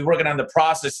understand they should be working on the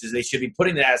processes. They should be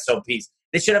putting the SOPs.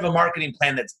 They should have a marketing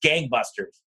plan that's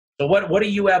gangbusters. So what do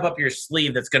you have up your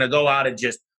sleeve that's going to go out and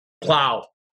just plow?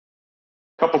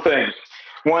 Couple things.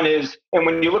 One is, and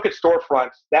when you look at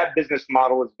storefronts, that business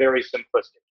model is very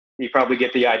simplistic. You probably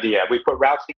get the idea. We put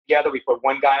routes together. We put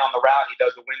one guy on the route. He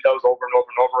does the windows over and over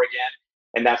and over again.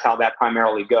 And that's how that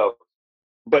primarily goes.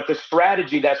 But the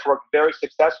strategy that's worked very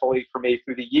successfully for me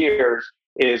through the years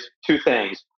is two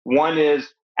things. One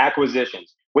is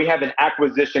acquisitions. We have an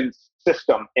acquisition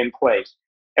system in place.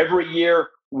 Every year,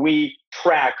 we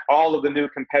track all of the new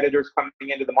competitors coming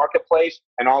into the marketplace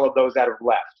and all of those that have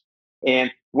left.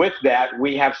 And with that,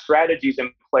 we have strategies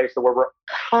in place where we're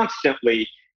constantly,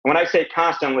 when I say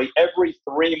constantly, every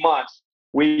 3 months,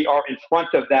 we are in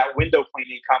front of that window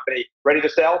cleaning company, ready to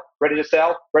sell, ready to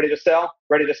sell, ready to sell,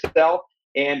 ready to sell.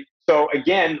 And so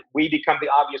again, we become the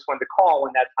obvious one to call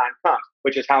when that time comes,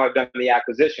 which is how I've done the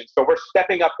acquisition. So we're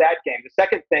stepping up that game. The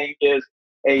second thing is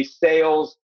a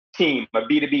sales team, a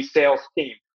B2B sales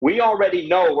team. We already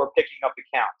know we're picking up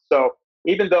accounts. So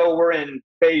even though we're in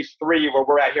phase 3 where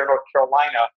we're at here in North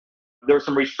Carolina, there's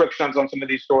some restrictions on some of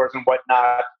these stores and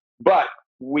whatnot, but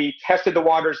we tested the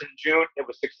waters in June. It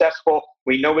was successful.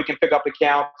 We know we can pick up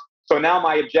accounts. So now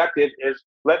my objective is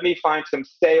let me find some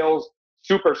sales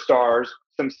superstars,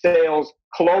 some sales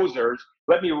closers.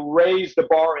 Let me raise the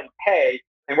bar in pay.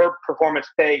 And we're performance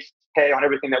pay on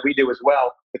everything that we do as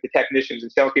well with the technicians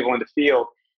and salespeople in the field.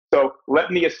 So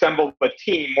let me assemble a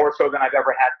team more so than I've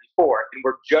ever had before. And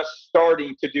we're just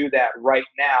starting to do that right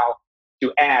now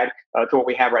to add to what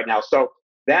we have right now. So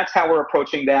that's how we're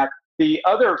approaching that. The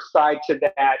other side to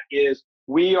that is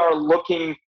we are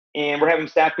looking and we're having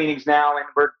staff meetings now and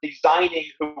we're designing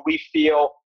who we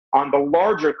feel on the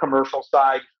larger commercial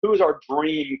side, who's our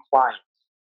dream clients?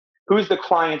 Who's the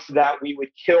clients that we would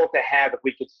kill to have if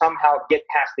we could somehow get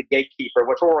past the gatekeeper,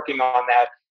 which we're working on that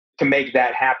to make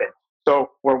that happen.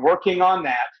 So we're working on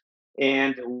that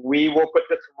and we will put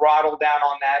the throttle down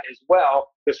on that as well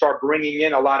to start bringing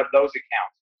in a lot of those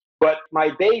accounts. But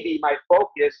my baby, my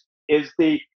focus is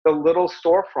the little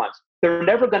storefronts. They're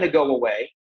never going to go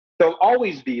away. They'll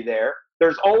always be there.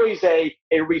 There's always a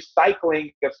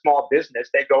recycling of small business.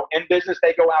 They go in business,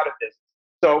 they go out of business.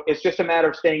 So it's just a matter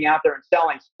of staying out there and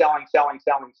selling.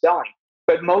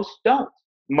 But most don't.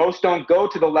 Most don't go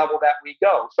to the level that we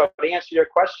go. So to answer your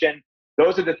question,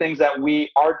 those are the things that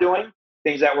we are doing,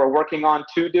 things that we're working on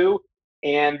to do,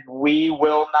 and we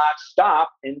will not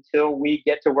stop until we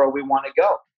get to where we want to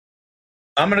go.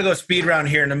 I'm going to go speed round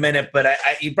here in a minute, but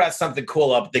you brought something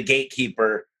cool up, the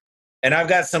gatekeeper. And I've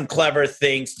got some clever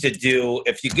things to do.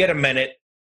 If you get a minute,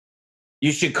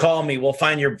 you should call me. We'll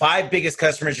find your 5 biggest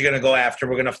customers you're going to go after.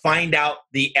 We're going to find out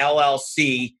the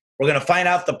LLC. We're going to find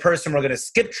out the person. We're going to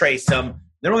skip trace them.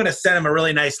 Then we're going to send them a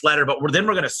really nice letter, but then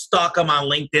we're going to stalk them on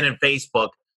LinkedIn and Facebook.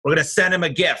 We're going to send him a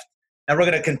gift. And we're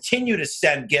going to continue to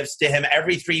send gifts to him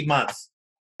every 3 months.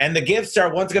 And the gifts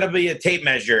are, one's going to be a tape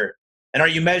measure. And are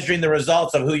you measuring the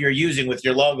results of who you're using with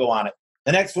your logo on it?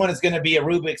 The next one is going to be a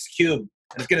Rubik's Cube.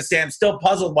 And it's going to say, I'm still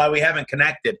puzzled why we haven't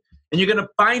connected. And you're going to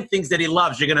find things that he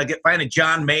loves. You're going to find a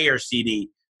John Mayer CD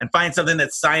and find something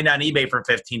that's signed on eBay for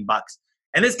 $15.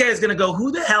 And this guy is going to go,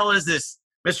 who the hell is this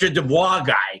Mr. DuBois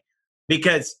guy?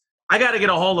 Because I got to get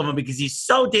a hold of him because he's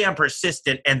so damn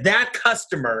persistent. And that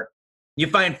customer, you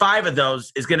find 5 of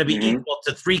those, is going to be equal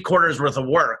to 3/4 worth of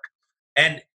work.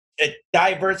 And it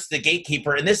diverts the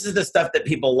gatekeeper. And this is the stuff that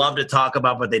people love to talk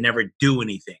about, but they never do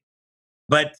anything.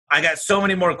 But I got so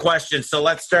many more questions. So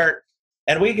let's start.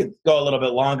 And we could go a little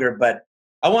bit longer, but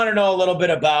I want to know a little bit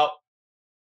about,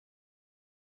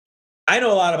 I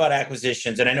know a lot about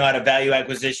acquisitions and I know how to value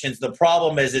acquisitions. The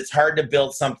problem is it's hard to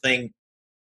build something.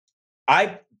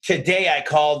 Today I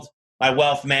called my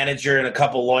wealth manager and a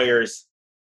couple lawyers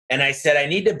And I said, I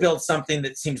need to build something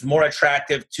that seems more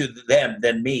attractive to them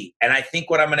than me. And I think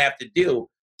what I'm going to have to do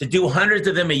hundreds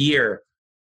of them a year,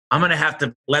 I'm going to have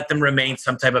to let them remain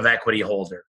some type of equity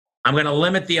holder. I'm going to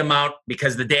limit the amount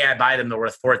because the day I buy them, they're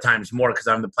worth 4 times more because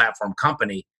I'm the platform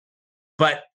company.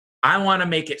 But I want to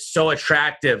make it so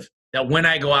attractive that when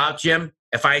I go out, Jim,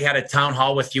 if I had a town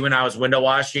hall with you and I was window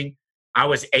washing, I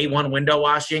was A1 window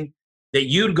washing, that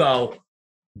you'd go,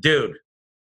 dude,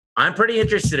 I'm pretty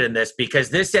interested in this because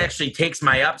this actually takes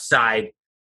my upside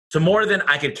to more than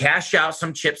I could cash out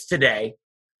some chips today.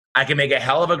 I can make a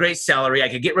hell of a great salary. I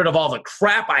could get rid of all the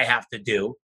crap I have to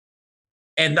do.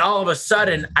 And all of a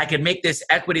sudden, I can make this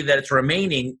equity that it's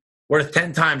remaining worth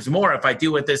 10 times more if I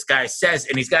do what this guy says.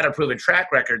 And he's got a proven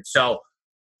track record. So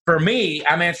for me,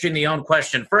 I'm answering the own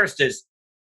question first is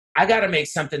I got to make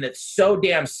something that's so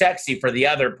damn sexy for the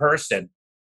other person.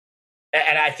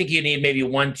 And I think you need maybe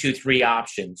 1, 2, 3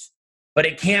 options. But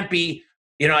it can't be,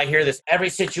 I hear this, every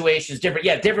situation is different.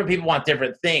 Yeah, different people want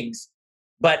different things.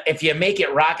 But if you make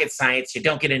it rocket science, you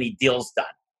don't get any deals done.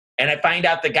 And I find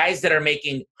out the guys that are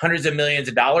making hundreds of millions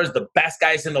of dollars, the best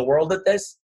guys in the world at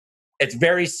this, it's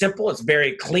very simple. It's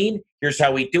very clean. Here's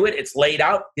how we do it. It's laid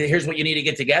out. Here's what you need to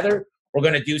get together. We're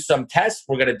going to do some tests.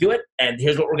 We're going to do it. And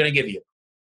here's what we're going to give you.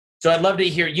 So I'd love to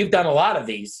hear, you've done a lot of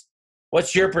these.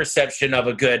 What's your perception of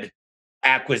a good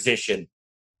acquisition?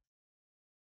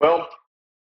 Well,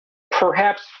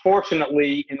 perhaps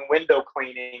fortunately in window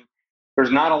cleaning,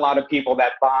 there's not a lot of people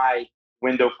that buy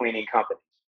window cleaning companies.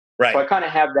 Right. So I kind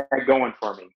of have that going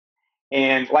for me.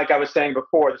 And like I was saying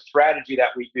before, the strategy that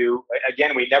we do,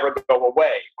 again, we never go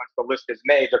away. Once the list is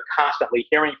made, they're constantly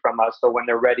hearing from us. So when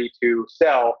they're ready to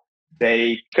sell,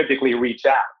 they typically reach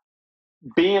out.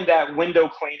 Being that window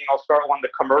cleaning, I'll start on the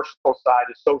commercial side,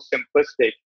 is so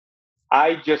simplistic.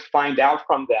 I just find out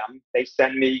from them. They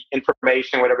send me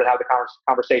information, whatever, how the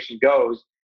conversation goes.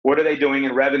 What are they doing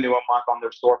in revenue a month on their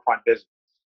storefront business?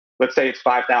 Let's say it's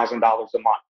 $5,000 a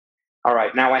month. All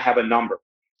right, now I have a number.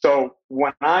 So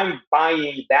when I'm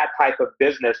buying that type of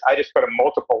business, I just put a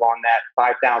multiple on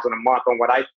that $5,000 a month on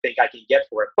what I think I can get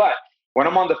for it. But when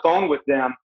I'm on the phone with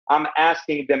them, I'm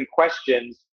asking them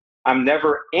questions. I'm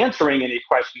never answering any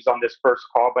questions on this first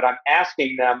call, but I'm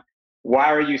asking them,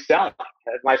 why are you selling?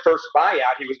 At my first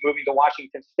buyout, he was moving to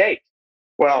Washington State.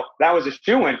 Well, that was a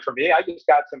shoo-in for me. I just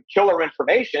got some killer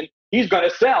information. He's going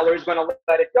to sell or he's going to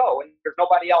let it go. And there's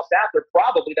nobody else out there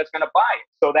probably that's going to buy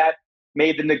it. So that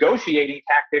made the negotiating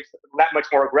tactics that much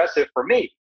more aggressive for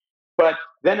me. But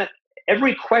then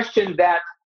every question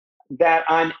that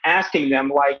I'm asking them,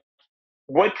 like,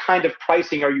 what kind of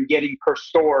pricing are you getting per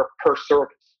store, per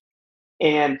service?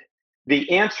 And the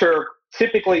answer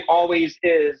typically always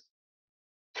is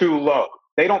too low.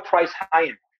 They don't price high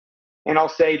enough. And I'll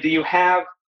say, do you have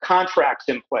contracts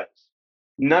in place?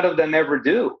 None of them ever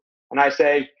do. And I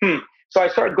say, So I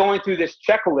started going through this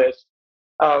checklist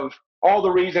of all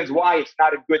the reasons why it's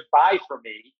not a good buy for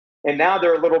me. And now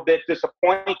they're a little bit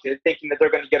disappointed, thinking that they're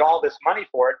going to get all this money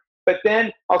for it. But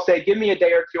then I'll say, give me a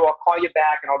day or two, I'll call you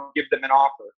back and I'll give them an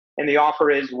offer. And the offer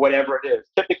is whatever it is.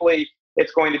 Typically,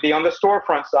 it's going to be on the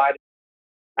storefront side.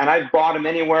 And I've bought them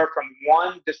anywhere from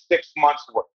 1 to 6 months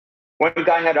worth. One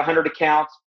guy had 100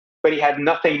 accounts, but he had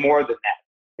nothing more than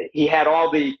that. He had all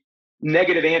the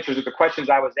negative answers to the questions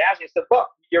I was asking. He said, look,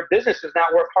 your business is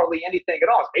not worth hardly anything at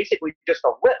all. It's basically just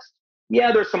a list.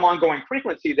 Yeah, there's some ongoing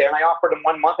frequency there. And I offered him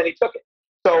 1 month and he took it.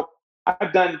 So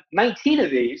I've done 19 of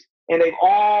these, and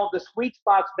the sweet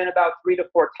spot's been about 3 to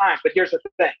 4 times. But here's the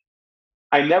thing.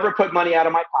 I never put money out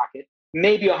of my pocket,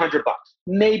 maybe $100,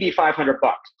 maybe $500.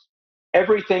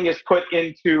 Everything is put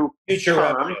into future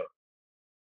revenue.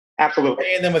 Absolutely.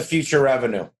 Paying them with future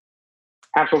revenue.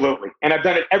 Absolutely. And I've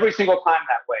done it every single time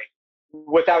that way,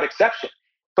 without exception.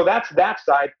 So that's that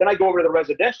side. Then I go over to the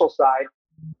residential side.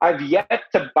 I've yet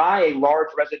to buy a large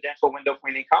residential window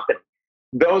cleaning company.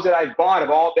 Those that I've bought have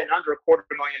all been under $250,000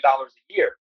 a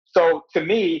year. So to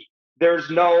me, there's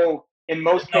no, in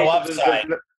most cases, upside.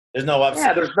 There's no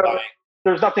upside. Yeah,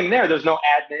 there's nothing there. There's no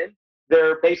admin.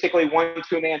 They're basically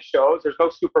 1-2 man shows. There's no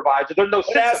supervisor. There's no.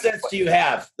 What assets do you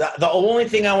have? The only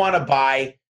thing I want to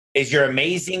buy is your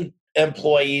amazing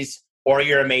employees or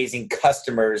your amazing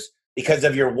customers because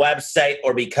of your website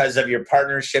or because of your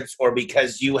partnerships or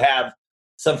because you have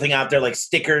something out there like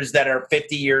stickers that are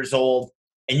 50 years old.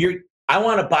 And I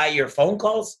want to buy your phone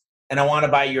calls and I want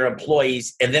to buy your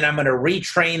employees, and then I'm going to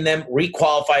retrain them,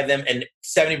 requalify them, and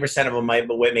 70% of them might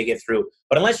make it through.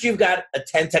 But unless you've got a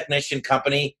 10 technician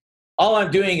company, all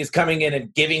I'm doing is coming in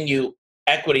and giving you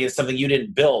equity in something you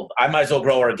didn't build. I might as well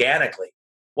grow organically.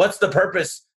 What's the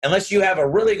purpose? Unless you have a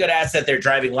really good asset there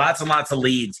driving lots and lots of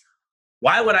leads,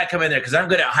 Why would I come in there? Because I'm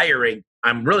good at hiring.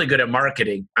 I'm really good at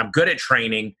marketing. I'm good at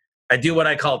training. I do what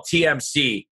I call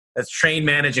TMC. That's train,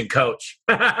 manage, and coach.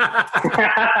 But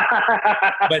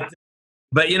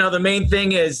the main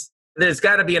thing is there's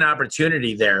got to be an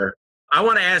opportunity there. I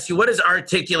want to ask you, what is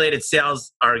articulated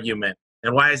sales argument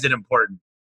and why is it important?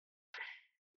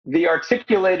 The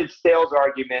articulated sales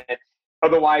argument,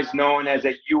 otherwise known as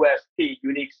a USP,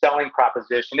 unique selling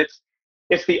proposition,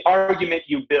 it's the argument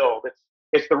you build.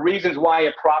 It's the reasons why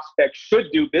a prospect should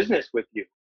do business with you.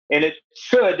 And it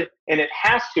should, and it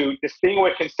has to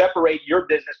distinguish and separate your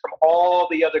business from all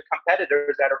the other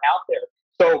competitors that are out there.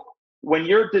 So when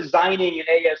you're designing an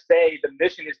ASA, the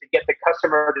mission is to get the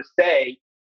customer to say,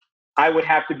 I would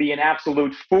have to be an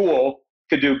absolute fool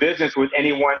to do business with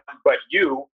anyone but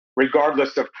you,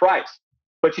 regardless of price.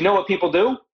 But you know what people do?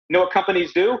 You know what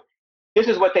companies do? This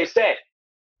is what they say.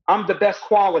 I'm the best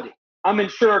quality. I'm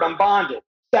insured. I'm bonded.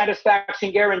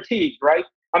 Satisfaction guaranteed, right?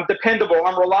 I'm dependable.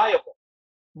 I'm reliable.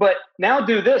 But now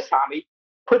do this, Tommy.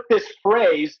 Put this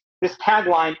phrase, this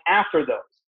tagline after those.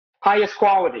 Highest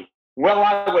quality. Well,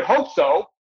 I would hope so.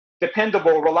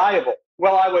 Dependable, reliable.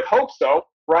 Well, I would hope so,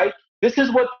 right? This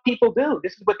is what people do.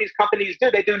 This is what these companies do.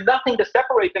 They do nothing to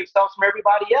separate themselves from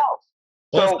everybody else.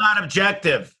 Well, it's not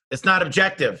objective. It's not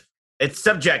objective. It's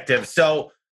subjective.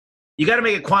 So you got to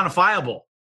make it quantifiable,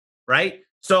 right?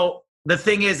 So the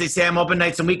thing is, they say I'm open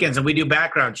nights and weekends and we do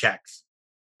background checks.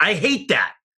 I hate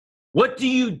that. What do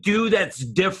you do that's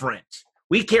different?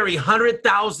 We carry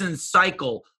 100,000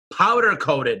 cycle, powder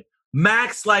coated,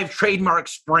 max life trademark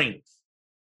springs.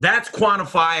 That's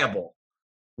quantifiable.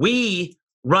 We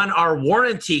run our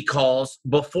warranty calls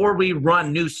before we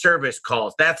run new service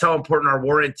calls. That's how important our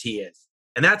warranty is.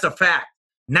 And that's a fact.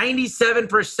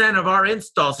 97% of our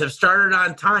installs have started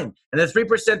on time. And the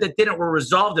 3% that didn't were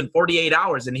resolved in 48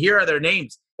 hours. And here are their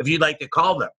names if you'd like to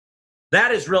call them.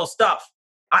 That is real stuff.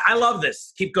 I love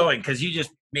this. Keep going because you just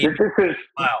made me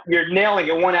wow. You're nailing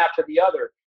it one after the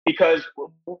other because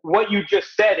what you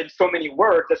just said in so many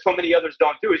words that so many others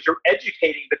don't do is you're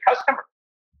educating the customer.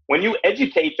 When you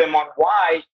educate them on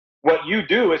why what you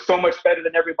do is so much better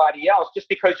than everybody else, just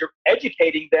because you're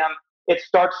educating them, it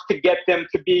starts to get them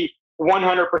to be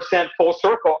 100% full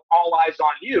circle, all eyes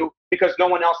on you, because no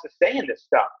one else is saying this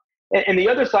stuff. And the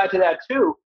other side to that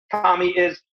too, Tommy,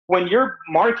 is when you're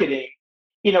marketing,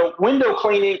 window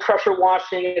cleaning, pressure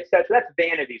washing, et cetera, that's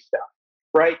vanity stuff,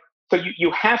 right? So you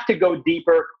have to go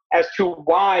deeper as to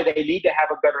why they need to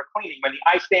have a gutter cleaning. When the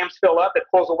ice dams fill up, it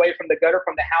pulls away from the gutter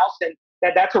from the house, and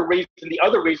that's a reason, the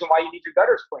other reason why you need your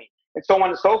gutters cleaned, and so on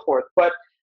and so forth. But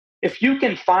if you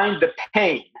can find the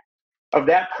pain of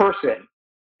that person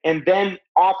and then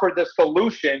offer the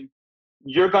solution,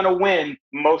 you're going to win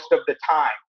most of the time.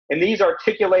 And these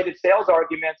articulated sales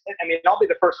arguments, I mean, I'll be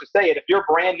the first to say it. If you're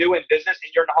brand new in business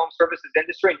and you're in the home services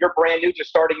industry and you're brand new just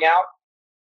starting out,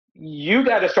 you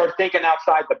got to start thinking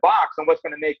outside the box on what's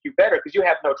going to make you better because you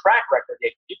have no track record.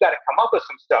 You've got to come up with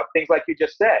some stuff, things like you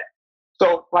just said.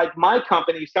 So like my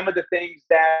company, some of the things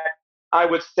that I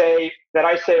say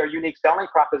are unique selling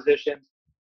propositions.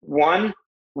 One,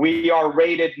 we are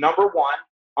rated number one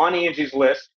on Angie's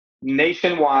List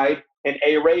nationwide in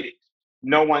A ratings.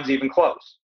 No one's even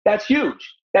close. That's huge.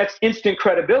 That's instant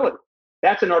credibility.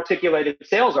 That's an articulated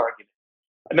sales argument.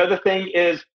 Another thing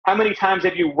is, how many times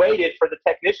have you waited for the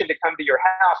technician to come to your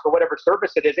house for whatever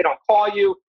service it is? They don't call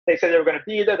you. They say they were going to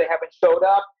be there. They haven't showed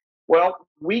up. Well,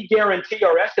 we guarantee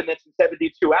our estimates in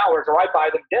 72 hours or I buy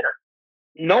them dinner.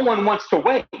 No one wants to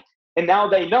wait. And now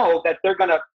they know that they're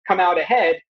going to come out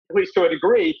ahead, at least to a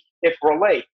degree, if we're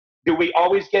late. Do we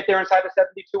always get there inside of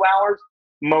 72 hours?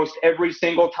 Most every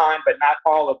single time, but not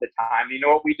all of the time. You know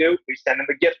what we do? We send them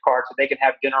a gift card so they can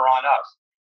have dinner on us.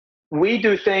 We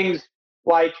do things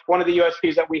like one of the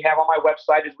USPs that we have on my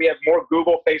website is we have more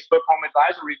Google, Facebook, Home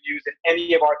Advisor reviews than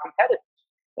any of our competitors.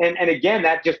 And again,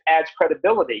 that just adds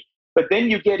credibility. But then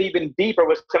you get even deeper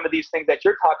with some of these things that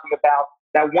you're talking about,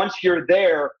 that once you're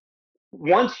there,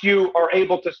 once you are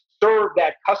able to serve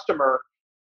that customer,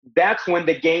 that's when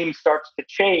the game starts to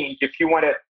change if you want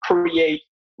to create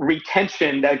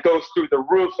retention that goes through the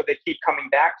roof so they keep coming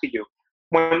back to you.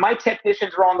 When my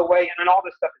technicians are on the way, and then all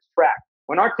this stuff is tracked,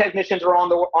 when our technicians are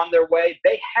on their way,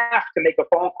 they have to make a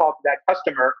phone call to that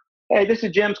customer. Hey, this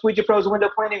is Jim, Squeegee Pros Window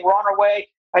Cleaning. We're on our way.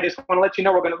 I just want to let you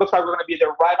know looks like we're going to be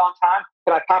there right on time.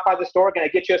 Can I pop by the store? Can I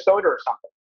get you a soda or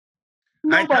something?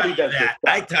 Nobody does this stuff.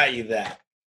 I tell you that.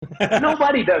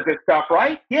 Nobody does this stuff,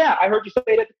 right? Yeah, I heard you say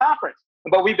it at the conference.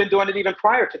 But we've been doing it even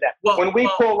prior to that. When we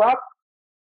pull up,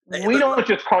 we don't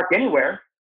just park anywhere.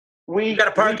 You got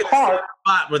to park in a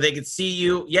spot where they can see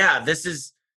you. Yeah, this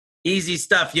is easy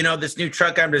stuff. This new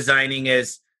truck I'm designing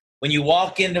is when you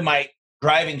walk into my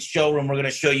driving showroom. We're going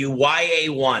to show you why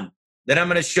A1. Then I'm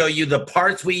going to show you the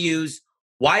parts we use,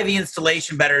 why the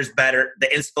installation the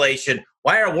installation,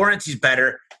 why our warranty's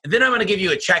better. And then I'm going to give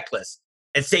you a checklist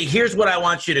and say, here's what I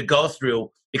want you to go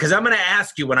through, because I'm going to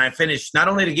ask you when I finish, not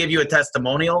only to give you a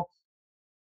testimonial,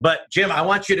 but Jim, I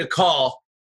want you to call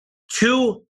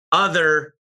 2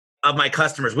 other of my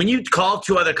customers. When you call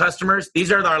 2 other customers,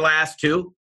 these are our last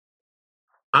 2,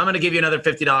 I'm going to give you another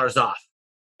 $50 off.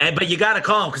 But you got to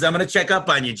call them because I'm going to check up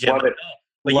on you, Jim. Love it.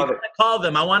 But you got to call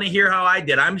them. I want to hear how I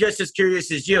did. I'm just as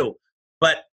curious as you.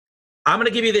 But I'm going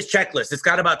to give you this checklist. It's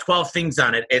got about 12 things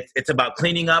on it. It's about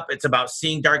cleaning up. It's about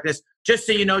seeing darkness. Just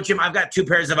so you know, Jim, I've got 2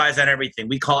 pairs of eyes on everything.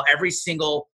 We call every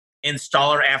single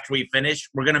installer after we finish.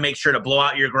 We're going to make sure to blow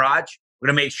out your garage. We're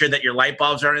going to make sure that your light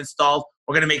bulbs are installed.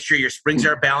 We're going to make sure your springs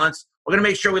are balanced. We're going to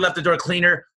make sure we left the door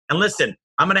cleaner. And listen,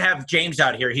 I'm going to have James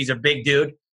out here. He's a big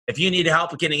dude. If you need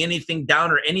help getting anything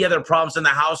down or any other problems in the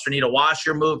house or need a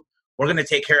washer moved, we're going to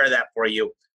take care of that for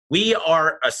you. We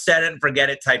are a set it and forget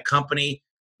it type company.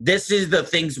 This is the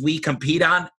things we compete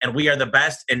on, and we are the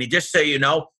best. And just so you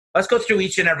know, let's go through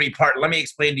each and every part. Let me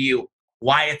explain to you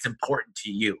why it's important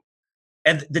to you.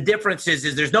 And the difference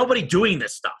is there's nobody doing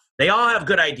this stuff. They all have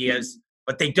good ideas,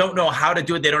 but they don't know how to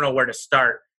do it. They don't know where to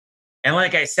start. And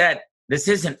like I said, this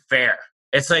isn't fair.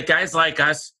 It's like guys like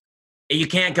us, you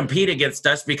can't compete against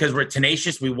us because we're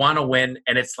tenacious. We want to win.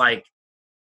 And it's like,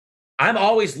 I'm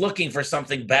always looking for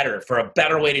something better, for a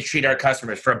better way to treat our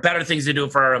customers, for better things to do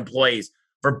for our employees,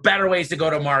 for better ways to go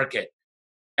to market.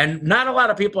 And not a lot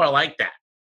of people are like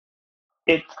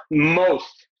that.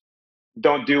 Most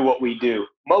don't do what we do.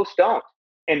 Most don't.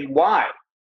 And why?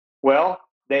 Well,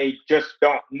 they just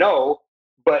don't know,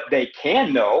 but they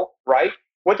can know, right?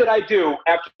 What did I do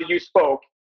after you spoke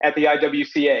at the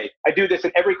IWCA? I do this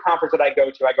in every conference that I go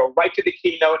to. I go right to the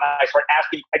keynote and I start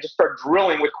asking, I just start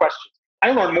drilling with questions.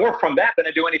 I learn more from that than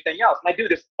I do anything else. And I do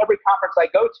this every conference I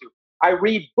go to. I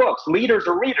read books. Leaders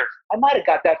are readers. I might have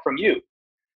got that from you.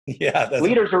 Yeah.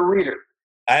 Leaders are readers.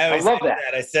 I love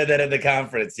that. I said that at the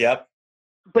conference. Yep.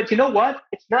 But you know what?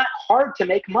 It's not hard to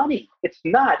make money. It's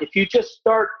not. If you just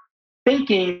start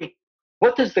thinking,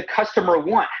 what does the customer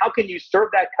want? How can you serve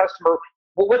that customer?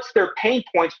 Well, what's their pain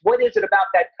points? What is it about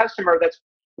that customer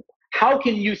how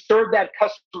can you serve that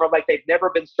customer like they've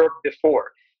never been served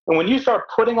before? And when you start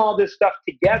putting all this stuff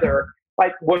together,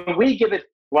 like when we give it,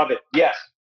 love it, yes.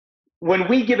 When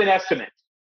we give an estimate,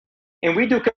 and we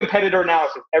do competitor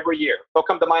analysis every year. They'll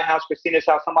come to my house, Christina's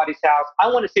house, somebody's house. I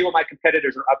want to see what my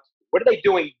competitors are up to. What are they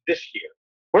doing this year?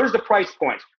 Where's the price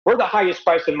points? We're the highest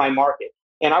price in my market.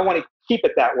 And I want to keep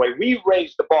it that way. We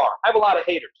raise the bar. I have a lot of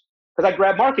haters because I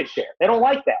grab market share. They don't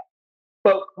like that.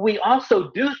 But we also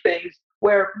do things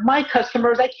where my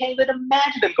customers, I can't even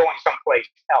imagine them going someplace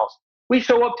else. We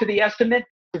show up to the estimate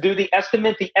to do the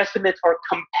estimate. The estimates are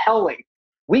compelling.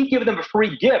 We give them a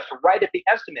free gift right at the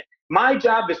estimate. My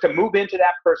job is to move into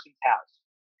that person's house.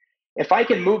 If I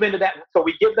can move into that, so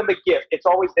we give them a gift. It's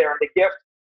always there. And the gift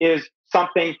is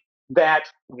something that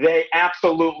they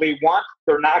absolutely want.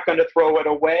 They're not going to throw it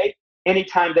away.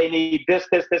 Anytime they need this,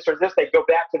 or this, they go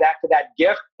back to that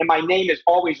gift. And my name is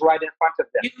always right in front of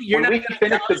them. You're when not we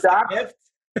finish the job,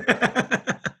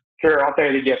 sure, I'll tell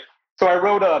you the gift. So I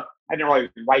didn't really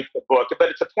write the book, but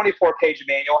it's a 24-page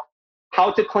manual,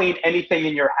 how to clean anything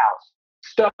in your house.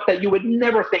 Stuff that you would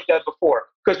never think of before,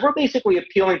 because we're basically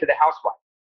appealing to the housewife.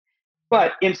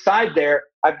 But inside there,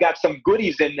 I've got some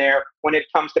goodies in there when it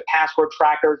comes to password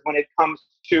trackers, when it comes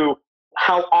to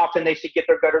how often they should get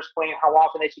their gutters cleaned, how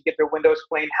often they should get their windows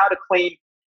cleaned, how to clean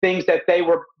things that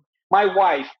my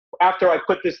wife, after I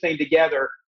put this thing together,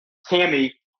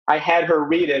 Tammy, I had her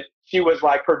read it. She was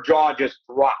like, her jaw just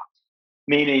dropped,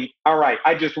 meaning, all right,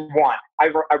 I just won. I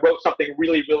wrote something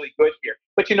really, really good here.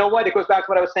 But you know what? It goes back to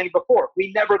what I was saying before.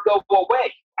 We never go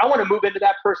away. I want to move into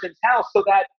that person's house so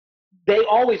that they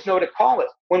always know to call us.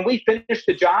 When we finish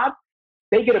the job,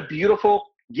 they get a beautiful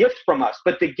gift from us.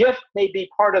 But the gift may be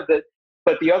part of it,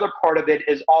 but the other part of it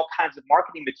is all kinds of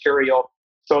marketing material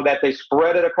so that they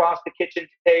spread it across the kitchen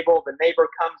table. The neighbor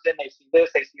comes in, they see this,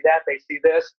 they see that, they see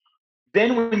this.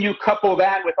 Then when you couple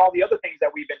that with all the other things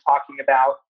that we've been talking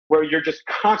about, where you're just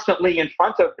constantly in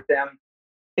front of them,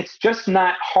 it's just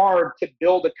not hard to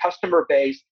build a customer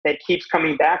base that keeps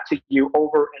coming back to you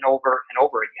over and over and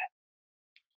over again.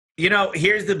 You know,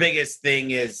 here's the biggest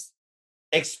thing is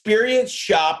experienced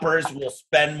shoppers will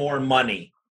spend more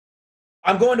money.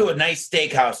 I'm going to a nice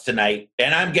steakhouse tonight,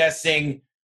 and I'm guessing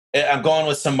I'm going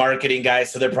with some marketing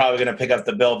guys, so they're probably going to pick up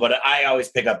the bill, but I always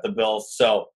pick up the bill,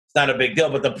 so it's not a big deal.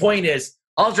 But the point is,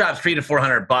 I'll drop $300 to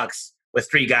 $400 with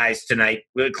 3 guys tonight,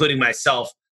 including myself,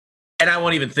 and I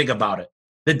won't even think about it.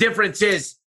 The difference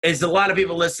is is a lot of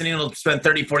people listening will spend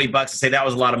 30, 40 bucks and say that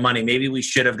was a lot of money. Maybe we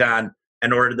should have gone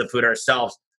and ordered the food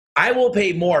ourselves. I will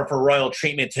pay more for royal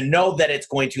treatment to know that it's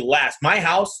going to last. My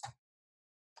house,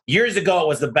 years ago,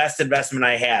 was the best investment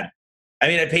I had. I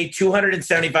mean, I paid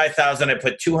 $275,000. I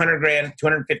put 200 grand,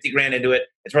 250 grand into it.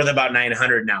 It's worth about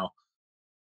 900 now.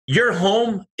 Your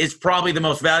home is probably the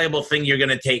most valuable thing you're going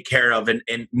to take care of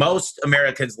in most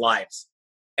Americans' lives.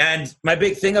 And my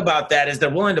big thing about that is they're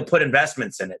willing to put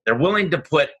investments in it. They're willing to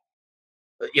put,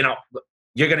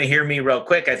 you're going to hear me real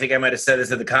quick. I think I might have said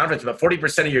this at the conference, but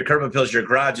 40% of your curb appeals your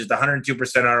garage is the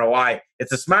 102% ROI. It's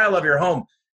the smile of your home.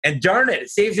 And darn it, it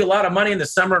saves you a lot of money in the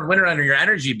summer and winter under your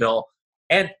energy bill.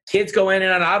 And kids go in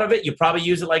and out of it. You probably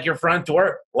use it like your front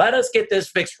door. Let us get this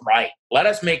fixed right. Let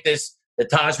us make this the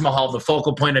Taj Mahal, the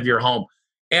focal point of your home.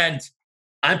 And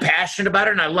I'm passionate about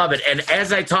it and I love it. And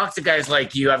as I talk to guys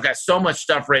like you, I've got so much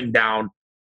stuff written down.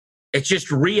 It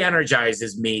just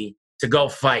re-energizes me to go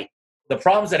fight. The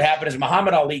problems that happened is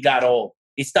Muhammad Ali got old.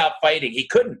 He stopped fighting. He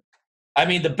couldn't. I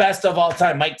mean, the best of all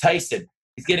time, Mike Tyson,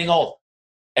 he's getting old.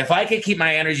 If I could keep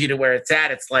my energy to where it's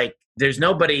at, it's like there's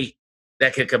nobody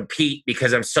that could compete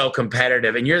because I'm so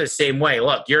competitive. And you're the same way.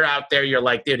 Look, you're out there. You're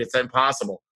like, dude, it's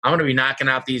impossible. I'm going to be knocking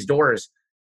out these doors.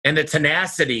 And the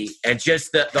tenacity and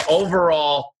just the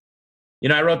overall,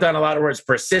 I wrote down a lot of words,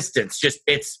 persistence. Just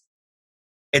it's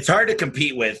hard to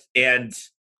compete with. And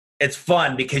it's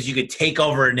fun because you could take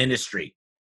over an industry.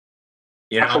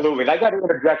 Absolutely. I got to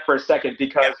interject for a second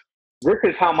because this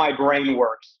is how my brain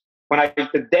works.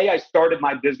 The day I started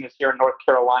my business here in North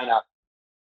Carolina,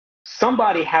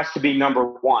 somebody has to be number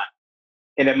one,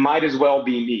 and it might as well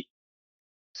be me.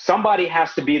 Somebody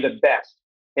has to be the best,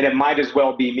 and it might as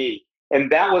well be me.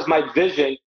 And that was my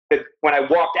vision, that when I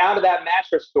walked out of that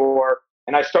mattress store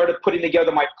and I started putting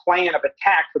together my plan of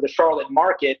attack for the Charlotte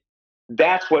market,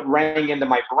 that's what rang into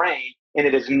my brain, and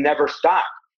it has never stopped.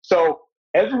 So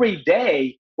every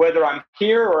day, whether I'm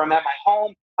here or I'm at my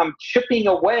home, I'm chipping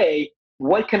away.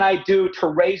 What can I do to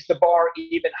raise the bar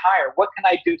even higher? What can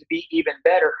I do to be even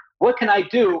better? What can I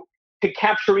do to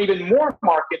capture even more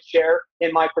market share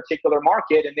in my particular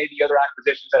market and maybe other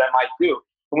acquisitions that I might do?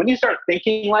 And when you start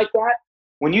thinking like that,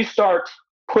 when you start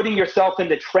putting yourself in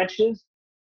the trenches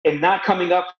and not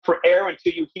coming up for air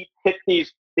until you hit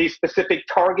these specific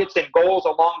targets and goals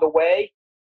along the way,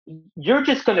 you're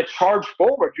just going to charge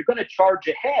forward. You're going to charge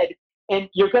ahead, and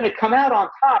you're going to come out on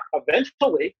top.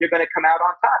 Eventually, you're going to come out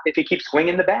on top if you keep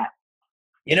swinging the bat.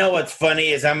 You know what's funny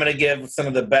is I'm going to give some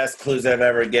of the best clues I've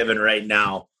ever given right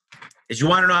now. Is you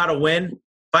want to know how to win?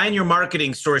 Find your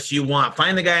marketing source you want.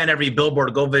 Find the guy on every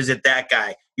billboard. Go visit that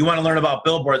guy. You want to learn about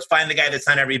billboards? Find the guy that's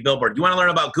on every billboard. You want to learn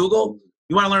about Google?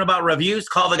 You want to learn about reviews?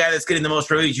 Call the guy that's getting the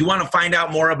most reviews. You want to find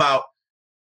out more about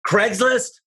Craigslist?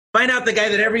 Find out the guy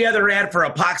that every other ad for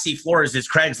epoxy floors is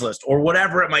Craigslist or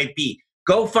whatever it might be.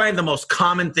 Go find the most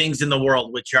common things in the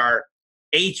world, which are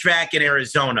HVAC in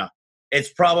Arizona.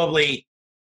 It's probably,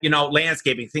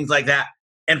 landscaping, things like that.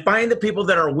 And find the people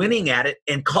that are winning at it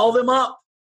and call them up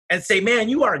and say, man,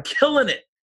 you are killing it.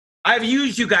 I've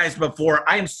used you guys before.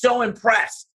 I am so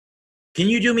impressed. Can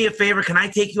you do me a favor? Can I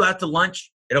take you out to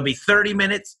lunch? It'll be 30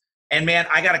 minutes. And man,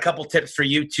 I got a couple tips for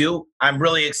you too. I'm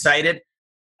really excited.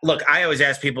 Look, I always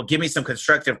ask people, give me some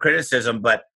constructive criticism,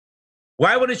 but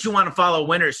why wouldn't you want to follow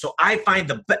winners? So I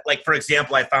find for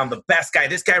example, I found the best guy.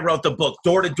 This guy wrote the book,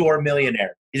 Door-to-Door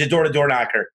Millionaire. He's a door-to-door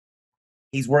knocker.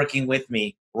 He's working with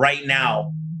me right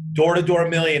now. Door-to-Door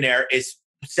Millionaire is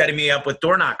setting me up with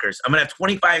door knockers. I'm going to have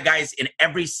 25 guys in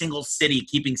every single city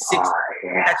keeping 6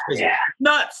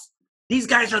 Nuts. These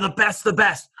guys are the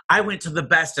best. I went to the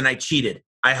best and I cheated.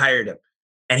 I hired him.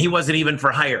 And he wasn't even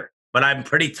for hire. But I'm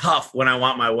pretty tough when I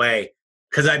want my way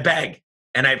because I beg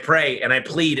and I pray and I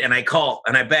plead and I call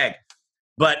and I beg.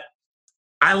 But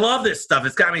I love this stuff.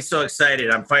 It's got me so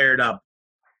excited. I'm fired up.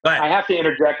 But I have to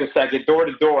interject a second. Door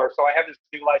to door. So I have this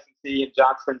new licensee in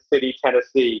Johnson City,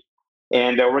 Tennessee,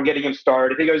 and we're getting him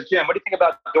started. He goes, Jim, what do you think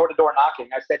about door-to-door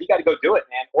knocking? I said, you got to go do it,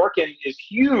 man. Orkin is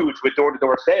huge with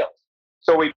door-to-door sales.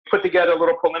 So we put together a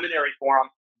little preliminary for him.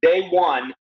 Day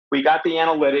one, we got the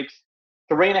analytics,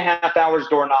 3.5 hours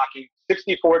door knocking,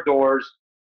 64 doors,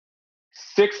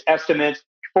 6 estimates,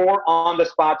 4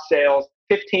 on-the-spot sales,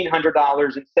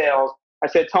 $1,500 in sales. I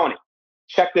said, Tony,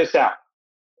 check this out.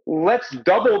 Let's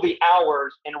double the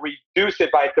hours and reduce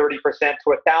it by 30%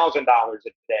 to $1,000 a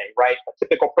day, right? A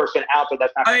typical person out there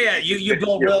that's not. Oh yeah, you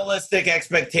build realistic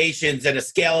expectations and a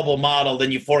scalable model,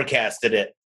 then you forecasted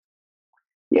it.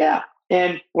 Yeah,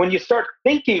 and when you start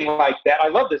thinking like that, I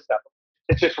love this stuff.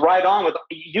 It's just right on with.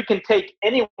 You can take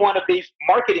any one of these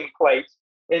marketing plays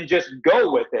and just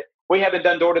go with it. We haven't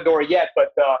done door to door yet,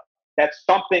 but that's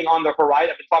something on the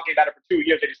horizon. I've been talking about it for 2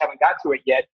 years. I just haven't got to it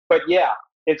yet. But yeah,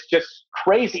 it's just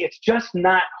crazy. It's just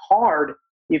not hard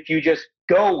if you just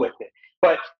go with it.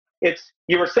 But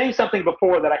you were saying something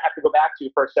before that I have to go back to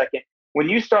for a second. When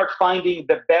you start finding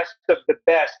the best of the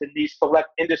best in these select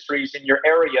industries in your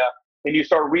area, and you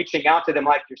start reaching out to them,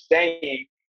 like you're saying,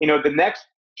 the next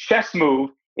chess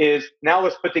move is now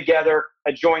let's put together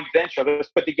a joint venture. Let's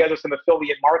put together some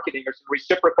affiliate marketing or some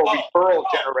reciprocal referral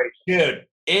generation. Dude,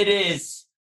 it is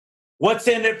what's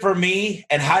in it for me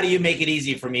and how do you make it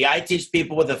easy for me? I teach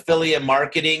people with affiliate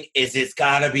marketing it's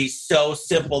got to be so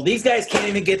simple. These guys can't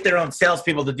even get their own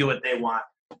salespeople to do what they want.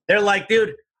 They're like,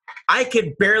 dude, I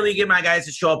could barely get my guys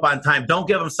to show up on time. Don't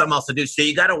give them something else to do. So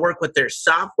you got to work with their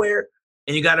software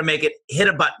and you got to make it hit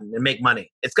a button and make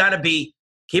money. It's got to be,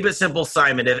 keep it simple,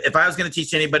 Simon. If I was going to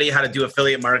teach anybody how to do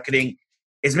affiliate marketing,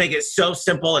 is make it so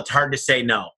simple it's hard to say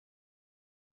no.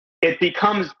 It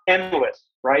becomes endless,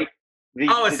 right?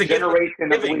 It's the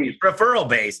generation of leads. Referral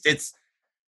based. It's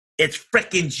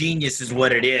freaking genius is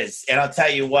what it is. And I'll tell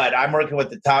you what, I'm working with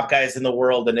the top guys in the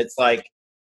world, and it's like,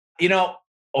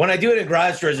 when I do it in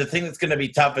garage doors, the thing that's going to be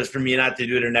tough is for me not to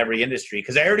do it in every industry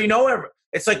because I already know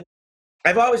it's like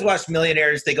I've always watched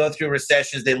millionaires. They go through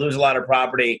recessions. They lose a lot of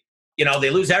property. They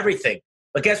lose everything.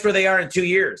 But guess where they are in 2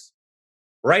 years?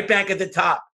 Right back at the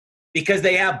top because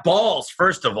they have balls,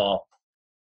 first of all.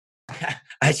 You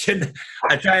got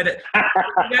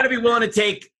to be willing to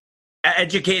take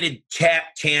educated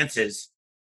chances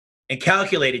and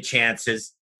calculated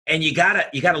chances. And you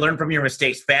got to learn from your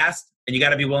mistakes fast, and you got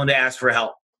to be willing to ask for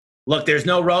help. Look, there's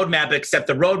no roadmap except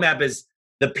the roadmap is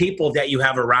the people that you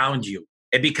have around you.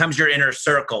 It becomes your inner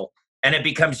circle, and it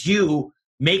becomes you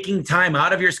making time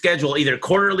out of your schedule, either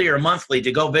quarterly or monthly,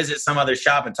 to go visit some other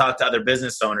shop and talk to other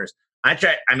business owners. I'm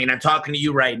talking to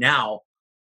you right now.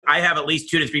 I have at least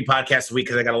 2 to 3 podcasts a week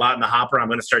because I got a lot in the hopper. I'm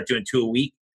going to start doing 2 a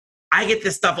week. I get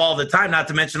this stuff all the time, not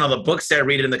to mention all the books that I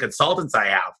read and the consultants I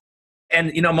have.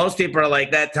 And, most people are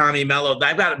like, that Tommy Mello,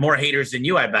 I've got more haters than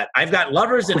you, I bet. I've got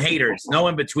lovers and haters, no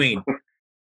in between.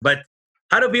 But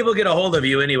how do people get a hold of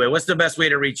you anyway? What's the best way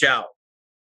to reach out?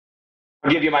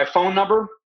 I'll give you my phone number.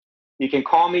 You can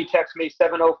call me, text me,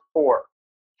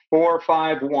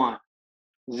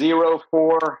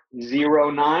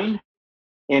 704-451-0409.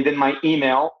 And then my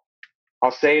email,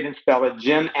 I'll say it and spell it,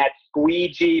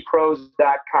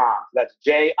 jim@squeegeepros.com. That's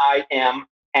JIM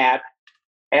at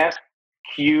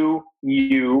SQUEEGEE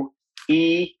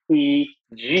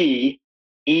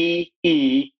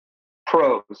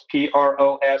Pros,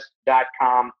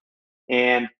 PROS.com.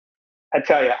 And I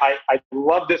tell you, I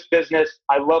love this business.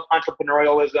 I love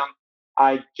entrepreneurialism.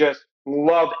 I just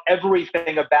love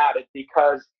everything about it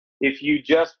because if you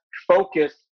just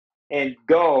focus and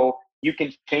go, you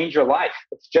can change your life.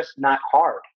 It's just not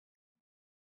hard.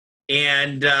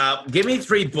 And give me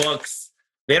 3 books.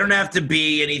 They don't have to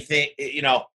be anything,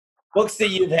 books that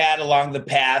you've had along the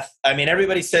path. I mean,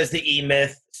 everybody says the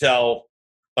E-Myth, so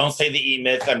don't say the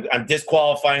E-Myth. I'm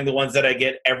disqualifying the ones that I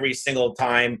get every single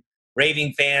time.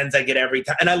 Raving Fans, I get every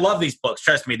time. And I love these books.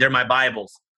 Trust me, they're my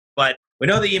Bibles. But we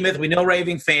know the E-Myth. We know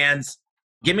Raving Fans.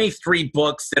 Give me 3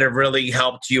 books that have really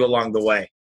helped you along the way.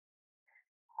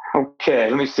 Okay,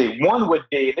 let me see. One would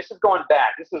be, this is going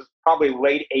back. This is probably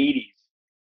late 80s.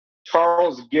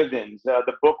 Charles Givens.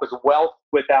 The book was Wealth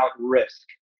Without Risk.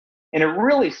 And it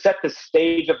really set the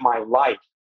stage of my life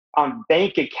on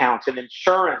bank accounts and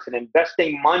insurance and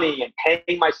investing money and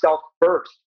paying myself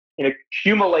first and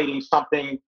accumulating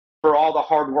something for all the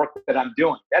hard work that I'm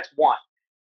doing. That's one.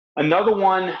 Another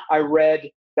one I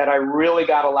read that I really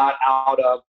got a lot out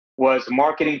of was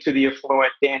Marketing to the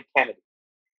Affluent, Dan Kennedy.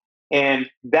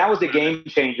 And that was a game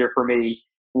changer for me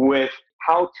with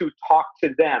how to talk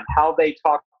to them, how they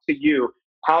talk to you,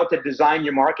 how to design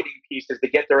your marketing pieces to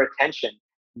get their attention.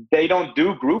 They don't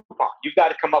do Groupon. You've got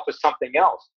to come up with something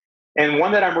else. And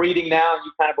one that I'm reading now,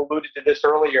 you kind of alluded to this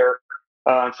earlier,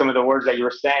 some of the words that you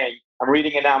were saying. I'm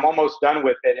reading it now. I'm almost done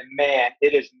with it. And man,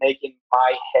 it is making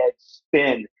my head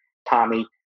spin, Tommy.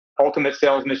 Ultimate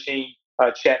Sales Machine,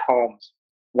 Chet Holmes.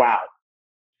 Wow.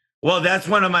 Well, that's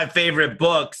one of my favorite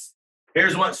books.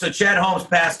 Here's one. So Chet Holmes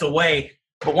passed away.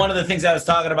 But one of the things I was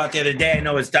talking about the other day, I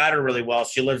know his daughter really well.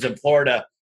 She lives in Florida.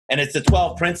 And it's the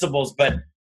 12 principles. But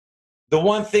the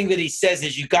one thing that he says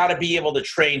is you got to be able to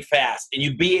train fast. And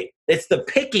it's the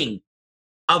picking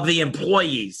of the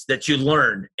employees that you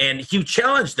learn. And you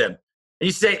challenge them. And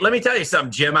you say, let me tell you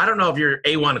something, Jim. I don't know if you're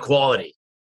A1 quality.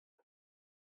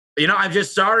 I'm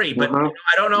just sorry. But I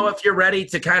don't know if you're ready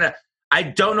to I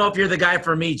don't know if you're the guy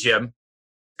for me, Jim.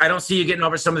 I don't see you getting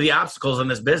over some of the obstacles in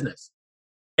this business.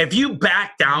 If you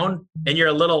back down and you're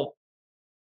a little,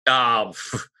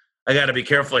 I got to be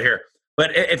careful here.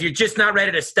 But if you're just not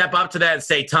ready to step up to that and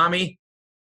say, Tommy,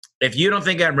 if you don't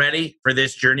think I'm ready for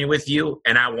this journey with you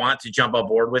and I want to jump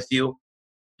aboard with you,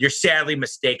 you're sadly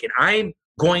mistaken. I'm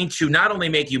going to not only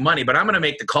make you money, but I'm going to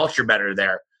make the culture better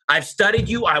there. I've studied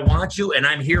you, I want you, and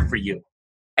I'm here for you.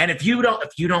 And if you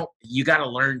don't, you got to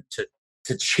learn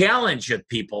to challenge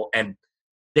people, and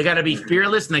they got to be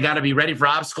fearless and they got to be ready for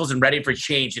obstacles and ready for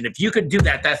change. And if you could do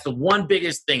that, that's the one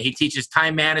biggest thing. He teaches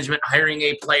time management, hiring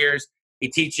A players. He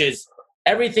teaches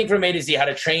everything from A to Z, how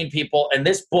to train people. And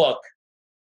this book,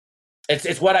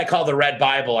 it's what I call the Red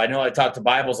Bible. I know I talk to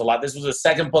Bibles a lot. This was the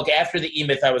second book after the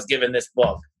E-Myth I was given this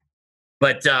book.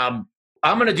 But I'm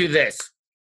going to do this.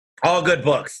 All good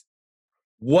books.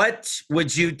 What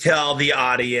would you tell the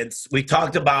audience? We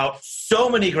talked about so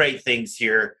many great things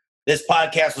here. This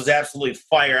podcast was absolutely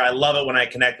fire. I love it when I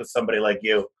connect with somebody like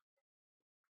you.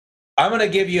 I'm going to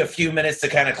give you a few minutes to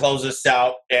kind of close this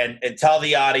out and tell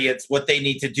the audience what they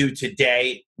need to do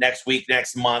today, next week,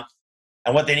 next month,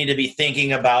 and what they need to be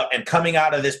thinking about. And coming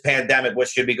out of this pandemic, what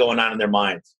should be going on in their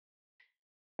minds?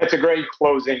 That's a great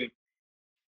closing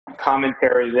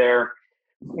commentary there.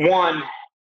 One,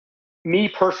 me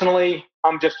personally,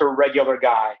 I'm just a regular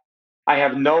guy. I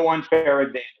have no unfair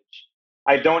advantage.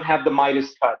 I don't have the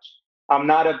Midas touch. I'm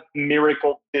not a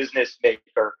miracle business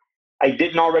maker. I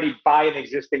didn't already buy an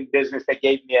existing business that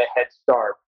gave me a head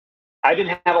start. I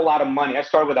didn't have a lot of money. I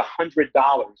started with $100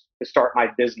 to start my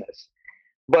business.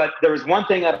 But there was one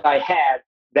thing that I had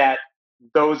that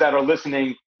those that are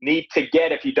listening need to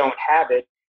get if you don't have it.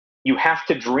 You have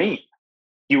to dream.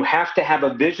 You have to have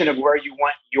a vision of where you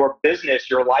want your business,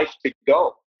 your life to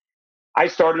go. I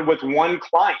started with one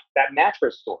client, that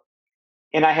mattress store.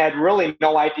 And I had really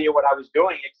no idea what I was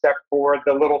doing except for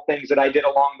the little things that I did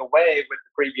along the way with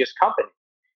the previous company.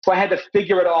 So I had to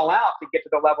figure it all out to get to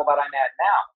the level that I'm at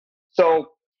now. So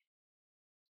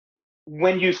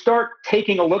when you start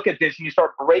taking a look at this and you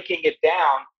start breaking it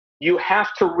down, you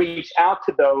have to reach out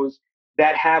to those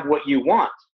that have what you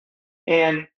want.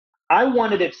 And I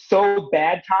wanted it so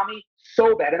bad, Tommy,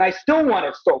 so bad. And I still want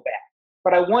it so bad.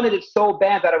 But I wanted it so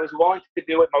bad that I was willing to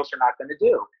do what most are not going to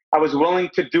do. I was willing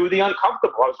to do the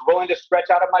uncomfortable. I was willing to stretch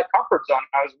out of my comfort zone.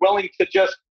 I was willing to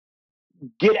just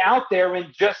get out there and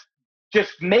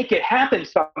just make it happen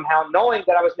somehow, knowing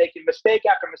that I was making mistake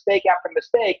after mistake after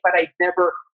mistake, but I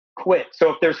never quit.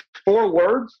 So if there's 4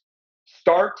 words,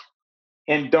 start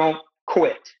and don't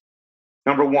quit.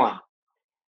 Number 1.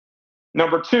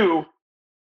 Number 2,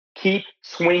 keep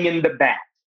swinging the bat.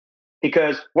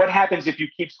 Because what happens if you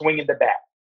keep swinging the bat?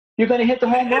 You're going to hit the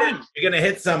home runs. You're going to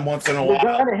hit some once in a while.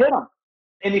 You're going to hit them.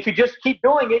 And if you just keep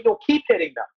doing it, you'll keep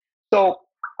hitting them. So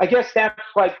I guess that's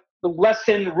like the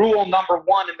lesson, rule number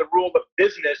 1 in the rule of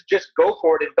business. Just go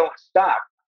for it and don't stop.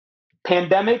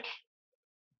 Pandemic,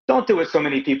 don't do what so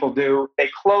many people do. They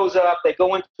close up. They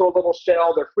go into a little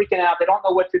shell. They're freaking out. They don't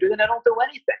know what to do. Then they don't do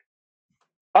anything.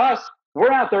 Us,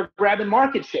 we're out there grabbing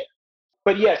market share.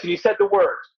 But yes, and you said the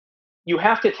words. You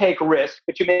have to take risk,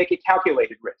 but you make a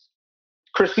calculated risk.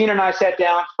 Christina and I sat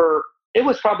down it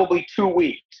was probably 2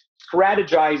 weeks,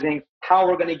 strategizing how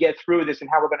we're going to get through this and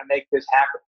how we're going to make this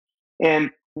happen.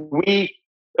 And we,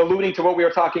 alluding to what we were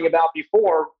talking about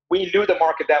before, we knew the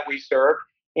market that we served,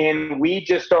 and we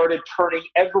just started turning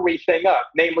everything up,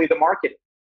 namely the marketing,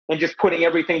 and just putting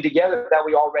everything together that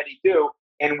we already do,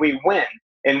 and we win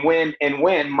and win and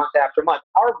win month after month.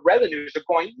 Our revenues are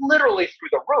going literally through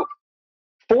the roof.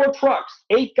 4 trucks,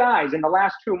 8 guys in the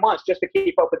last 2 months just to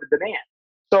keep up with the demand.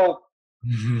 So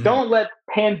don't let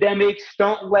pandemics,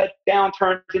 don't let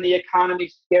downturns in the economy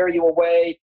scare you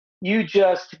away. You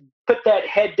just put that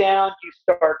head down. You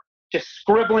start just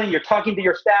scribbling. You're talking to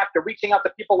your staff. You're reaching out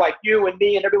to people like you and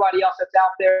me and everybody else that's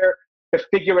out there to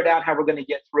figure it out how we're going to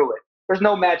get through it. There's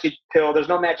no magic pill. There's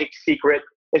no magic secret.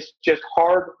 It's just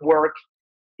hard work.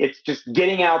 It's just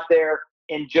getting out there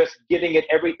and just giving it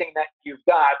everything that you've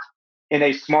got in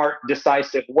a smart,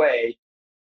 decisive way,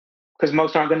 because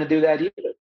most aren't going to do that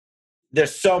either.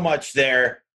 There's so much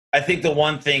there. I think the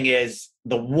one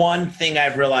thing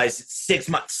I've realized 6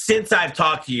 months since I've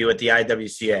talked to you at the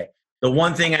IWCA, the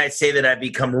one thing I'd say that I've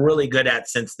become really good at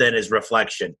since then is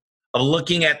reflection, of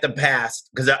looking at the past,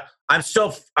 because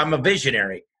I'm a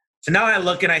visionary. So now I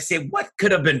look and I say, what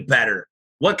could have been better?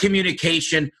 What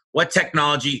communication, what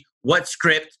technology, what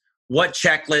script, what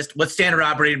checklist, what standard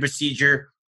operating procedure?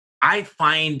 I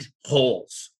find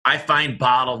holes. I find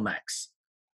bottlenecks.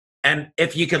 And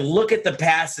if you can look at the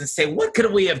past and say, what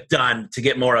could we have done to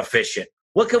get more efficient?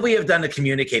 What could we have done to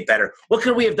communicate better? What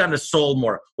could we have done to sold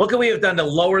more? What could we have done to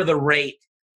lower the rate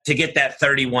to get that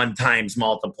 31 times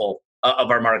multiple of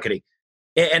our marketing?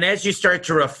 And as you start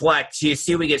to reflect, you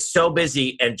see we get so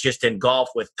busy and just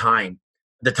engulfed with time.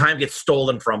 The time gets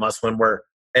stolen from us when we're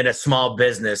in a small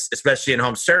business, especially in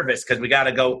home service, because we got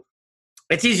to go.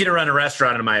 It's easy to run a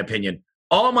restaurant, in my opinion.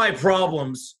 All my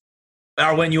problems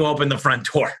are when you open the front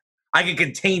door. I can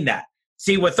contain that.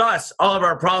 See, with us, all of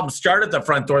our problems start at the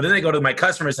front door. Then they go to my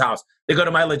customer's house. They go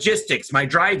to my logistics, my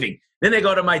driving. Then they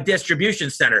go to my distribution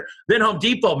center. Then Home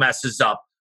Depot messes up.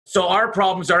 So our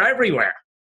problems are everywhere.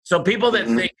 So people that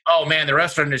think, oh man, the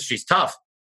restaurant industry is tough.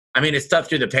 I mean, it's tough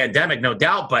through the pandemic, no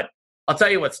doubt. But I'll tell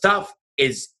you what's tough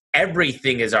is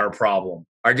everything is our problem.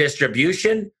 Our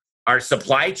distribution, our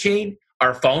supply chain,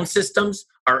 our phone systems,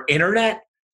 our internet.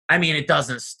 I mean, it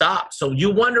doesn't stop. So you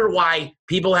wonder why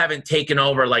people haven't taken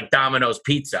over like Domino's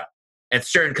Pizza and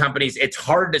certain companies. It's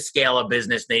hard to scale a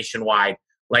business nationwide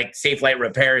like Safe Light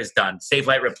Repair has done. Safe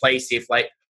Light Replace, Safe Light.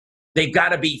 They've got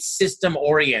to be system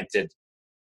oriented.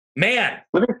 Man,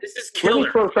 this is killer. Let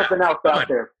me throw something else out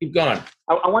there. Keep going.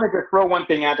 I wanted to throw one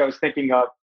thing out I was thinking of.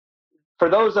 For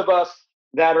those of us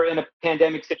that are in a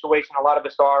pandemic situation, a lot of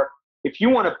us are, if you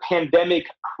want to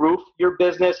pandemic-proof your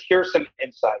business, here's some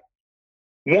insight.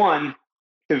 One,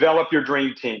 develop your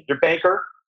dream team. Your banker,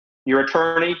 your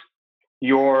attorney,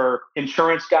 your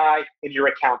insurance guy, and your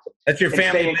accountant. That's your family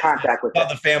stay in business. contact with them.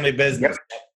 The family business.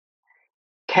 Yep.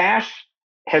 Cash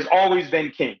has always been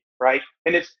king, right?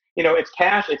 And it's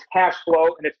cash, it's cash flow,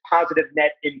 and it's positive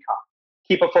net income.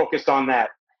 Keep a focus on that.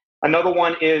 Another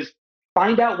one is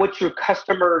find out what your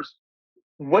customers,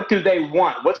 what do they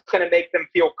want? What's going to make them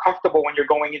feel comfortable when you're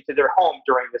going into their home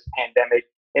during this pandemic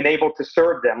and able to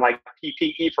serve them, like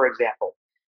PPE, for example.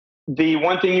 The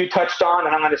one thing you touched on,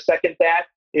 and I'm going to second that,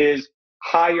 is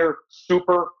hire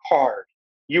super hard.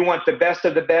 You want the best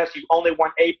of the best. You only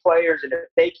want A players, and if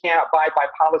they can't abide by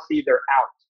policy, they're out.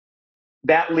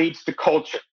 That leads to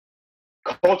culture.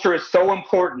 Culture is so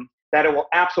important that it will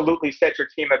absolutely set your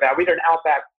team about. We did an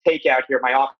Outback takeout here at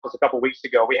my office a couple of weeks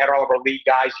ago. We had all of our lead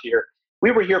guys here.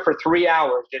 We were here for 3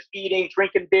 hours, just eating,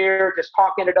 drinking beer, just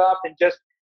talking it up, and just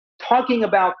talking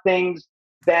about things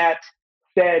that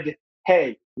said,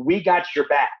 hey, we got your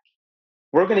back.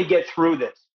 We're going to get through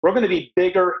this. We're going to be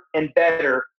bigger and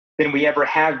better than we ever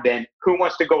have been. Who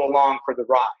wants to go along for the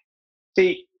ride?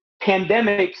 See,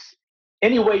 pandemics,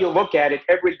 any way you look at it,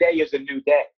 every day is a new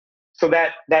day. So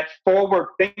that forward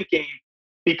thinking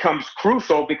becomes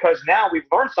crucial because now we've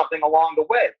learned something along the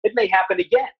way. It may happen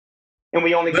again, and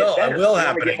we only get better. It will we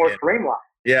happen only get more again. streamlined.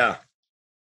 Yeah.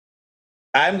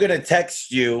 I'm going to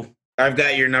text you. I've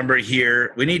got your number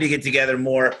here. We need to get together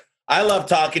more. I love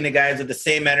talking to guys with the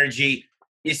same energy.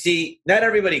 You see, not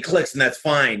everybody clicks, and that's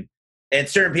fine. And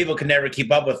certain people can never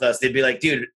keep up with us. They'd be like,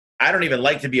 dude, I don't even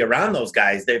like to be around those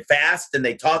guys. They're fast, and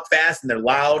they talk fast, and they're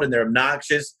loud, and they're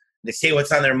obnoxious. They say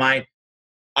what's on their mind.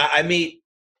 I meet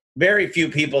very few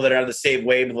people that are on the same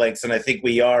wavelengths, and I think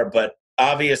we are. But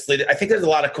obviously, I think there's a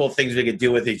lot of cool things we could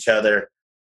do with each other.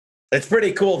 It's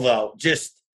pretty cool, though.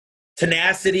 Just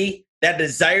tenacity, that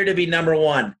desire to be number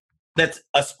one. That's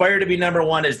aspire to be number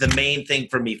one is the main thing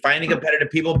for me. Finding competitive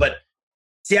people, but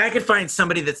see, I could find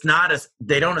somebody that's not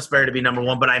they don't aspire to be number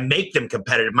one, but I make them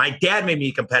competitive. My dad made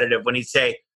me competitive when he'd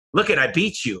say, look I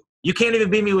beat you. You can't even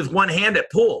beat me with one hand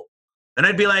at pool. And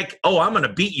I'd be like, oh, I'm going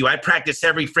to beat you. I practice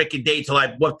every freaking day till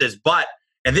I whooped his butt.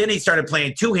 And then he started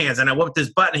playing two hands and I whooped his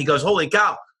butt and he goes, holy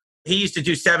cow. He used to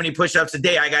do 70 push-ups a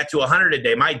day. I got to 100 a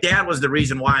day. My dad was the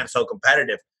reason why I'm so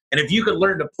competitive. And if you could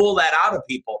learn to pull that out of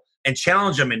people and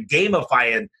challenge them and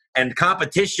gamify and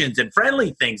competitions and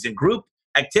friendly things and group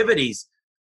activities,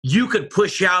 you could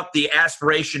push out the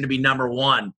aspiration to be number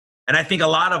one. And I think a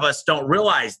lot of us don't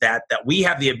realize that we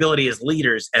have the ability as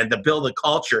leaders and to build a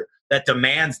culture that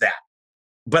demands that.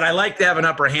 But I like to have an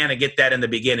upper hand and get that in the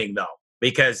beginning, though,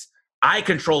 because I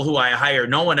control who I hire,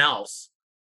 no one else.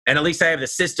 And at least I have the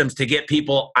systems to get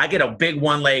people. I get a big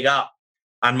one leg up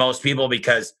on most people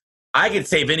because I could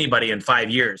save anybody in 5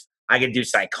 years. I could do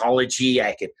psychology.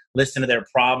 I could listen to their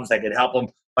problems. I could help them.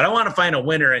 But I want to find a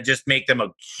winner and just make them a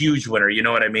huge winner. You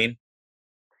know what I mean?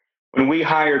 When we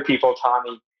hire people,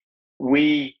 Tommy,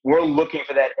 we're looking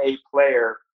for that A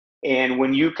player. And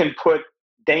when you can put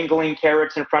dangling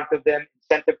carrots in front of them,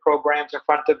 incentive programs in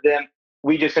front of them,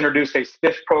 we just introduced a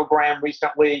SPIF program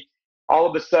recently. All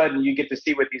of a sudden, you get to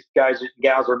see what these guys and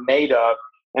gals are made of.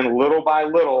 And little by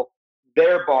little,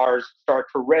 their bars start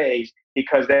to raise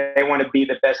because they want to be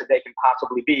the best that they can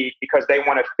possibly be because they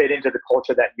want to fit into the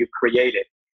culture that you've created.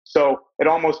 So it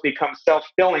almost becomes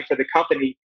self-filling for the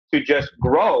company to just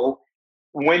grow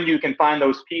when you can find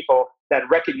those people that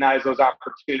recognize those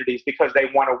opportunities because they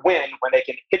want to win when they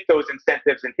can hit those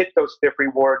incentives and hit those stiff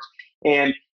rewards,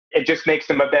 and it just makes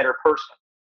them a better person.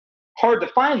 hard to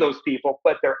find those people,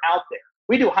 but they're out there.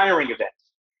 We do hiring events.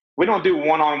 We don't do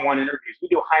one-on-one interviews. We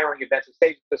do hiring events. It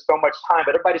saves us so much time,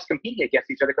 but everybody's competing against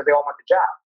each other because they all want the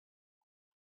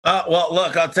job. Well,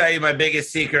 look, I'll tell you my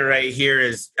biggest secret right here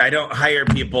is I don't hire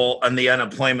people on the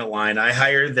unemployment line. I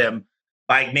hire them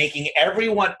by making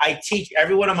I teach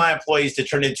every one of my employees to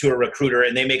turn into a recruiter,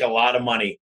 and they make a lot of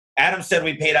money. Adam said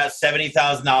we paid out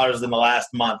 $70,000 in the last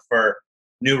month for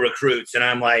new recruits. And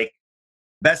I'm like,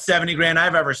 best 70 grand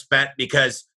I've ever spent,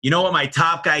 because you know what my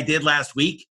top guy did last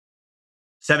week?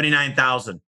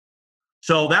 79,000.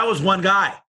 So that was one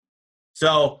guy.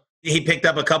 So he picked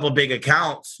up a couple big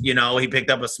accounts, he picked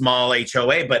up a small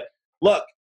HOA, but look,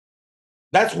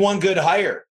 that's one good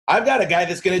hire. I've got a guy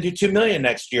that's going to do $2 million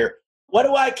next year. What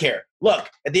do I care? Look,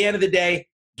 at the end of the day,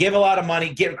 give a lot of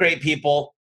money, get great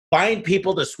people, find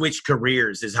people to switch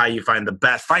careers is how you find the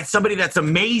best. Find somebody that's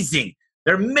amazing.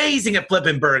 They're amazing at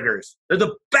flipping burgers. They're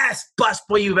the best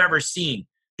busboy you've ever seen.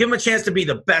 Give them a chance to be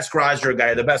the best garage door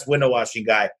guy, the best window washing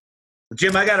guy.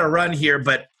 Jim, I got to run here,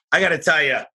 but I got to tell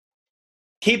you,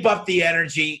 keep up the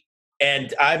energy.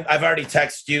 And I've already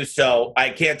texted you, so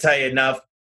I can't tell you enough.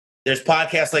 There's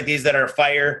podcasts like these that are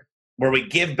fire, where we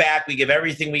give back. We give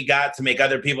everything we got to make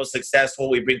other people successful.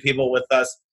 We bring people with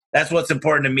us. That's what's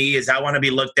important to me, is I want to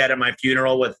be looked at my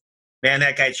funeral with, man,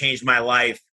 that guy changed my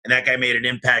life, and that guy made an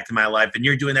impact in my life. And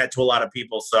you're doing that to a lot of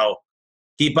people. So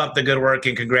keep up the good work,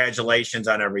 and congratulations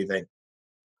on everything.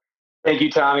 Thank you,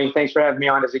 Tommy. Thanks for having me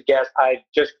on as a guest. I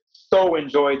just so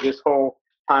enjoyed this whole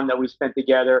time that we spent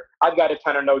together. I've got a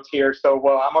ton of notes here, so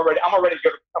I'm ready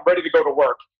to go to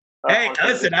work. Hey,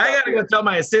 listen, I got to go tell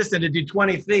my assistant to do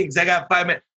 20 things. I got 5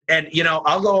 minutes, and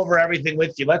I'll go over everything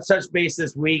with you. Let's touch base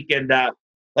this week, and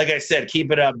like I said,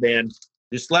 keep it up, man.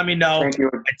 Just let me know. Thank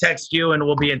you. I text you, and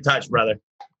we'll be in touch, brother.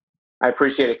 I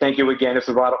appreciate it. Thank you again. This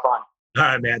was a lot of fun. All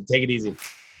right, man. Take it easy.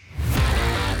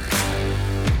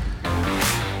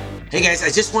 Hey, guys, I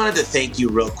just wanted to thank you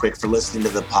real quick for listening to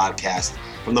the podcast.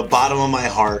 From the bottom of my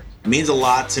heart, it means a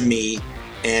lot to me,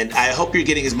 and I hope you're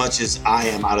getting as much as I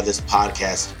am out of this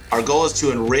podcast. Our goal is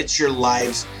to enrich your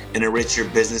lives and enrich your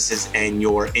businesses and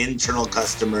your internal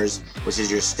customers, which is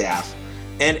your staff.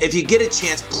 And if you get a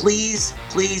chance, please,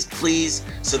 please, please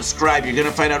subscribe. You're going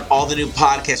to find out all the new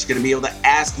podcasts. You're going to be able to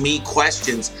ask me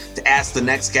questions to ask the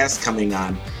next guest coming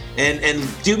on. And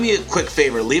do me a quick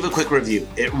favor, leave a quick review.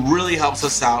 It really helps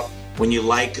us out when you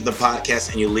like the podcast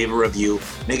and you leave a review.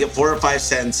 Make it 4 or 5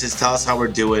 sentences. Tell us how we're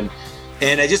doing.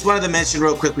 And I just wanted to mention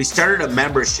real quick, we started a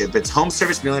membership. It's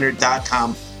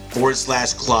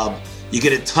homeservicemillionaire.com/club. You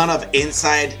get a ton of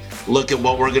inside look at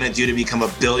what we're going to do to become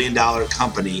 $1 billion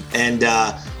company. And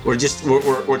we're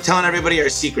telling everybody our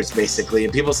secrets, basically.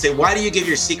 And people say, why do you give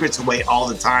your secrets away all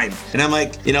the time? And I'm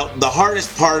like, the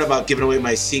hardest part about giving away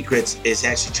my secrets is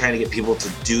actually trying to get people to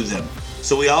do them.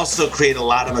 So we also create a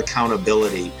lot of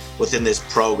accountability within this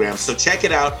program. So check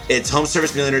it out. It's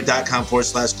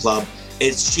homeservicemillionaire.com/club.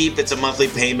 It's cheap. It's a monthly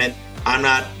payment. I'm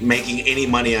not making any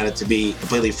money on it, to be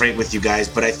completely frank with you guys,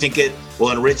 but I think it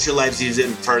will enrich your lives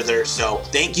even further. So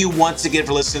thank you once again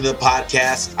for listening to the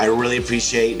podcast. I really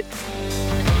appreciate it.